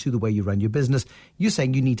game to the way you run your business? You're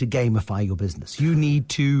saying you need to gamify your business. You need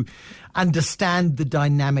to understand the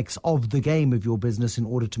dynamics of the game of your business in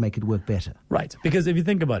order to make it work better. Right, because if you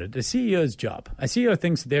think about it, a CEO's job, a CEO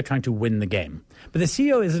thinks they're trying to win the game. But the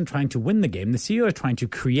CEO isn't trying to win the game. The CEO is trying to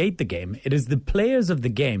create the game. It is the players of the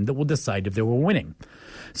game that will decide if they were winning.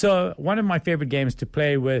 So one of my favorite games to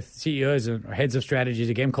play with CEOs or heads of strategy is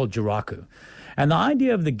a game called Jiraku. And the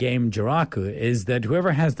idea of the game Jiraku is that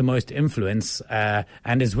whoever has the most influence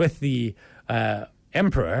and is with the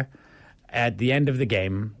emperor at the end of the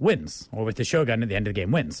game wins, or with the shogun at the end of the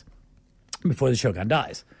game wins, before the shogun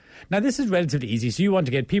dies. Now, this is relatively easy, so you want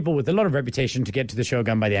to get people with a lot of reputation to get to the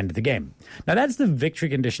shogun by the end of the game. Now, that's the victory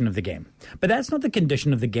condition of the game. But that's not the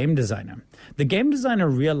condition of the game designer. The game designer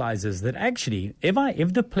realizes that actually,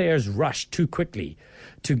 if the players rush too quickly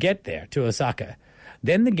to get there, to Osaka,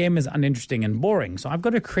 then the game is uninteresting and boring. So I've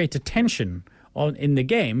got to create a tension in the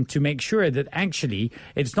game to make sure that actually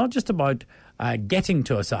it's not just about getting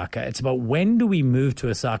to Osaka. It's about when do we move to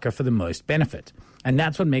Osaka for the most benefit. And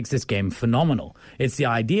that's what makes this game phenomenal. It's the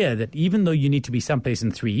idea that even though you need to be someplace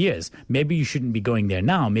in 3 years, maybe you shouldn't be going there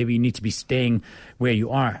now. Maybe you need to be staying where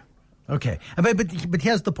you are. Okay. But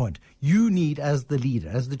here's the point. You need, as the leader,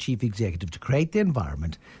 as the chief executive, to create the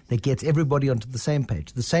environment that gets everybody onto the same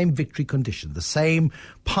page, the same victory condition, the same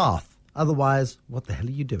path. Otherwise, what the hell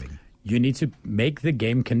are you doing? You need to make the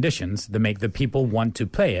game conditions that make the people want to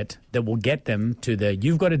play it, that will get them to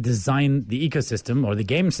you've got to design the ecosystem or the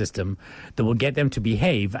game system that will get them to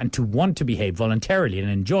behave and to want to behave voluntarily and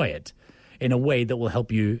enjoy it in a way that will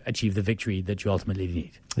help you achieve the victory that you ultimately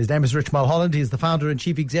need. His name is Rich Mulholland. He's the founder and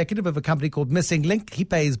chief executive of a company called Missing Link. He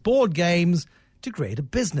plays board games to create a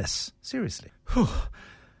business. Seriously. Whew.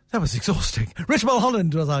 That was exhausting. Rich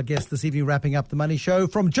Mulholland was our guest this evening, wrapping up the Money Show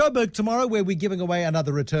from Joburg tomorrow, where we're giving away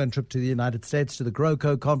another return trip to the United States to the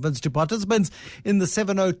GrowCo conference to participants in the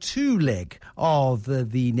 702 leg of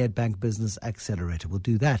the Nedbank Business Accelerator. We'll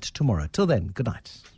do that tomorrow. Till then, good night.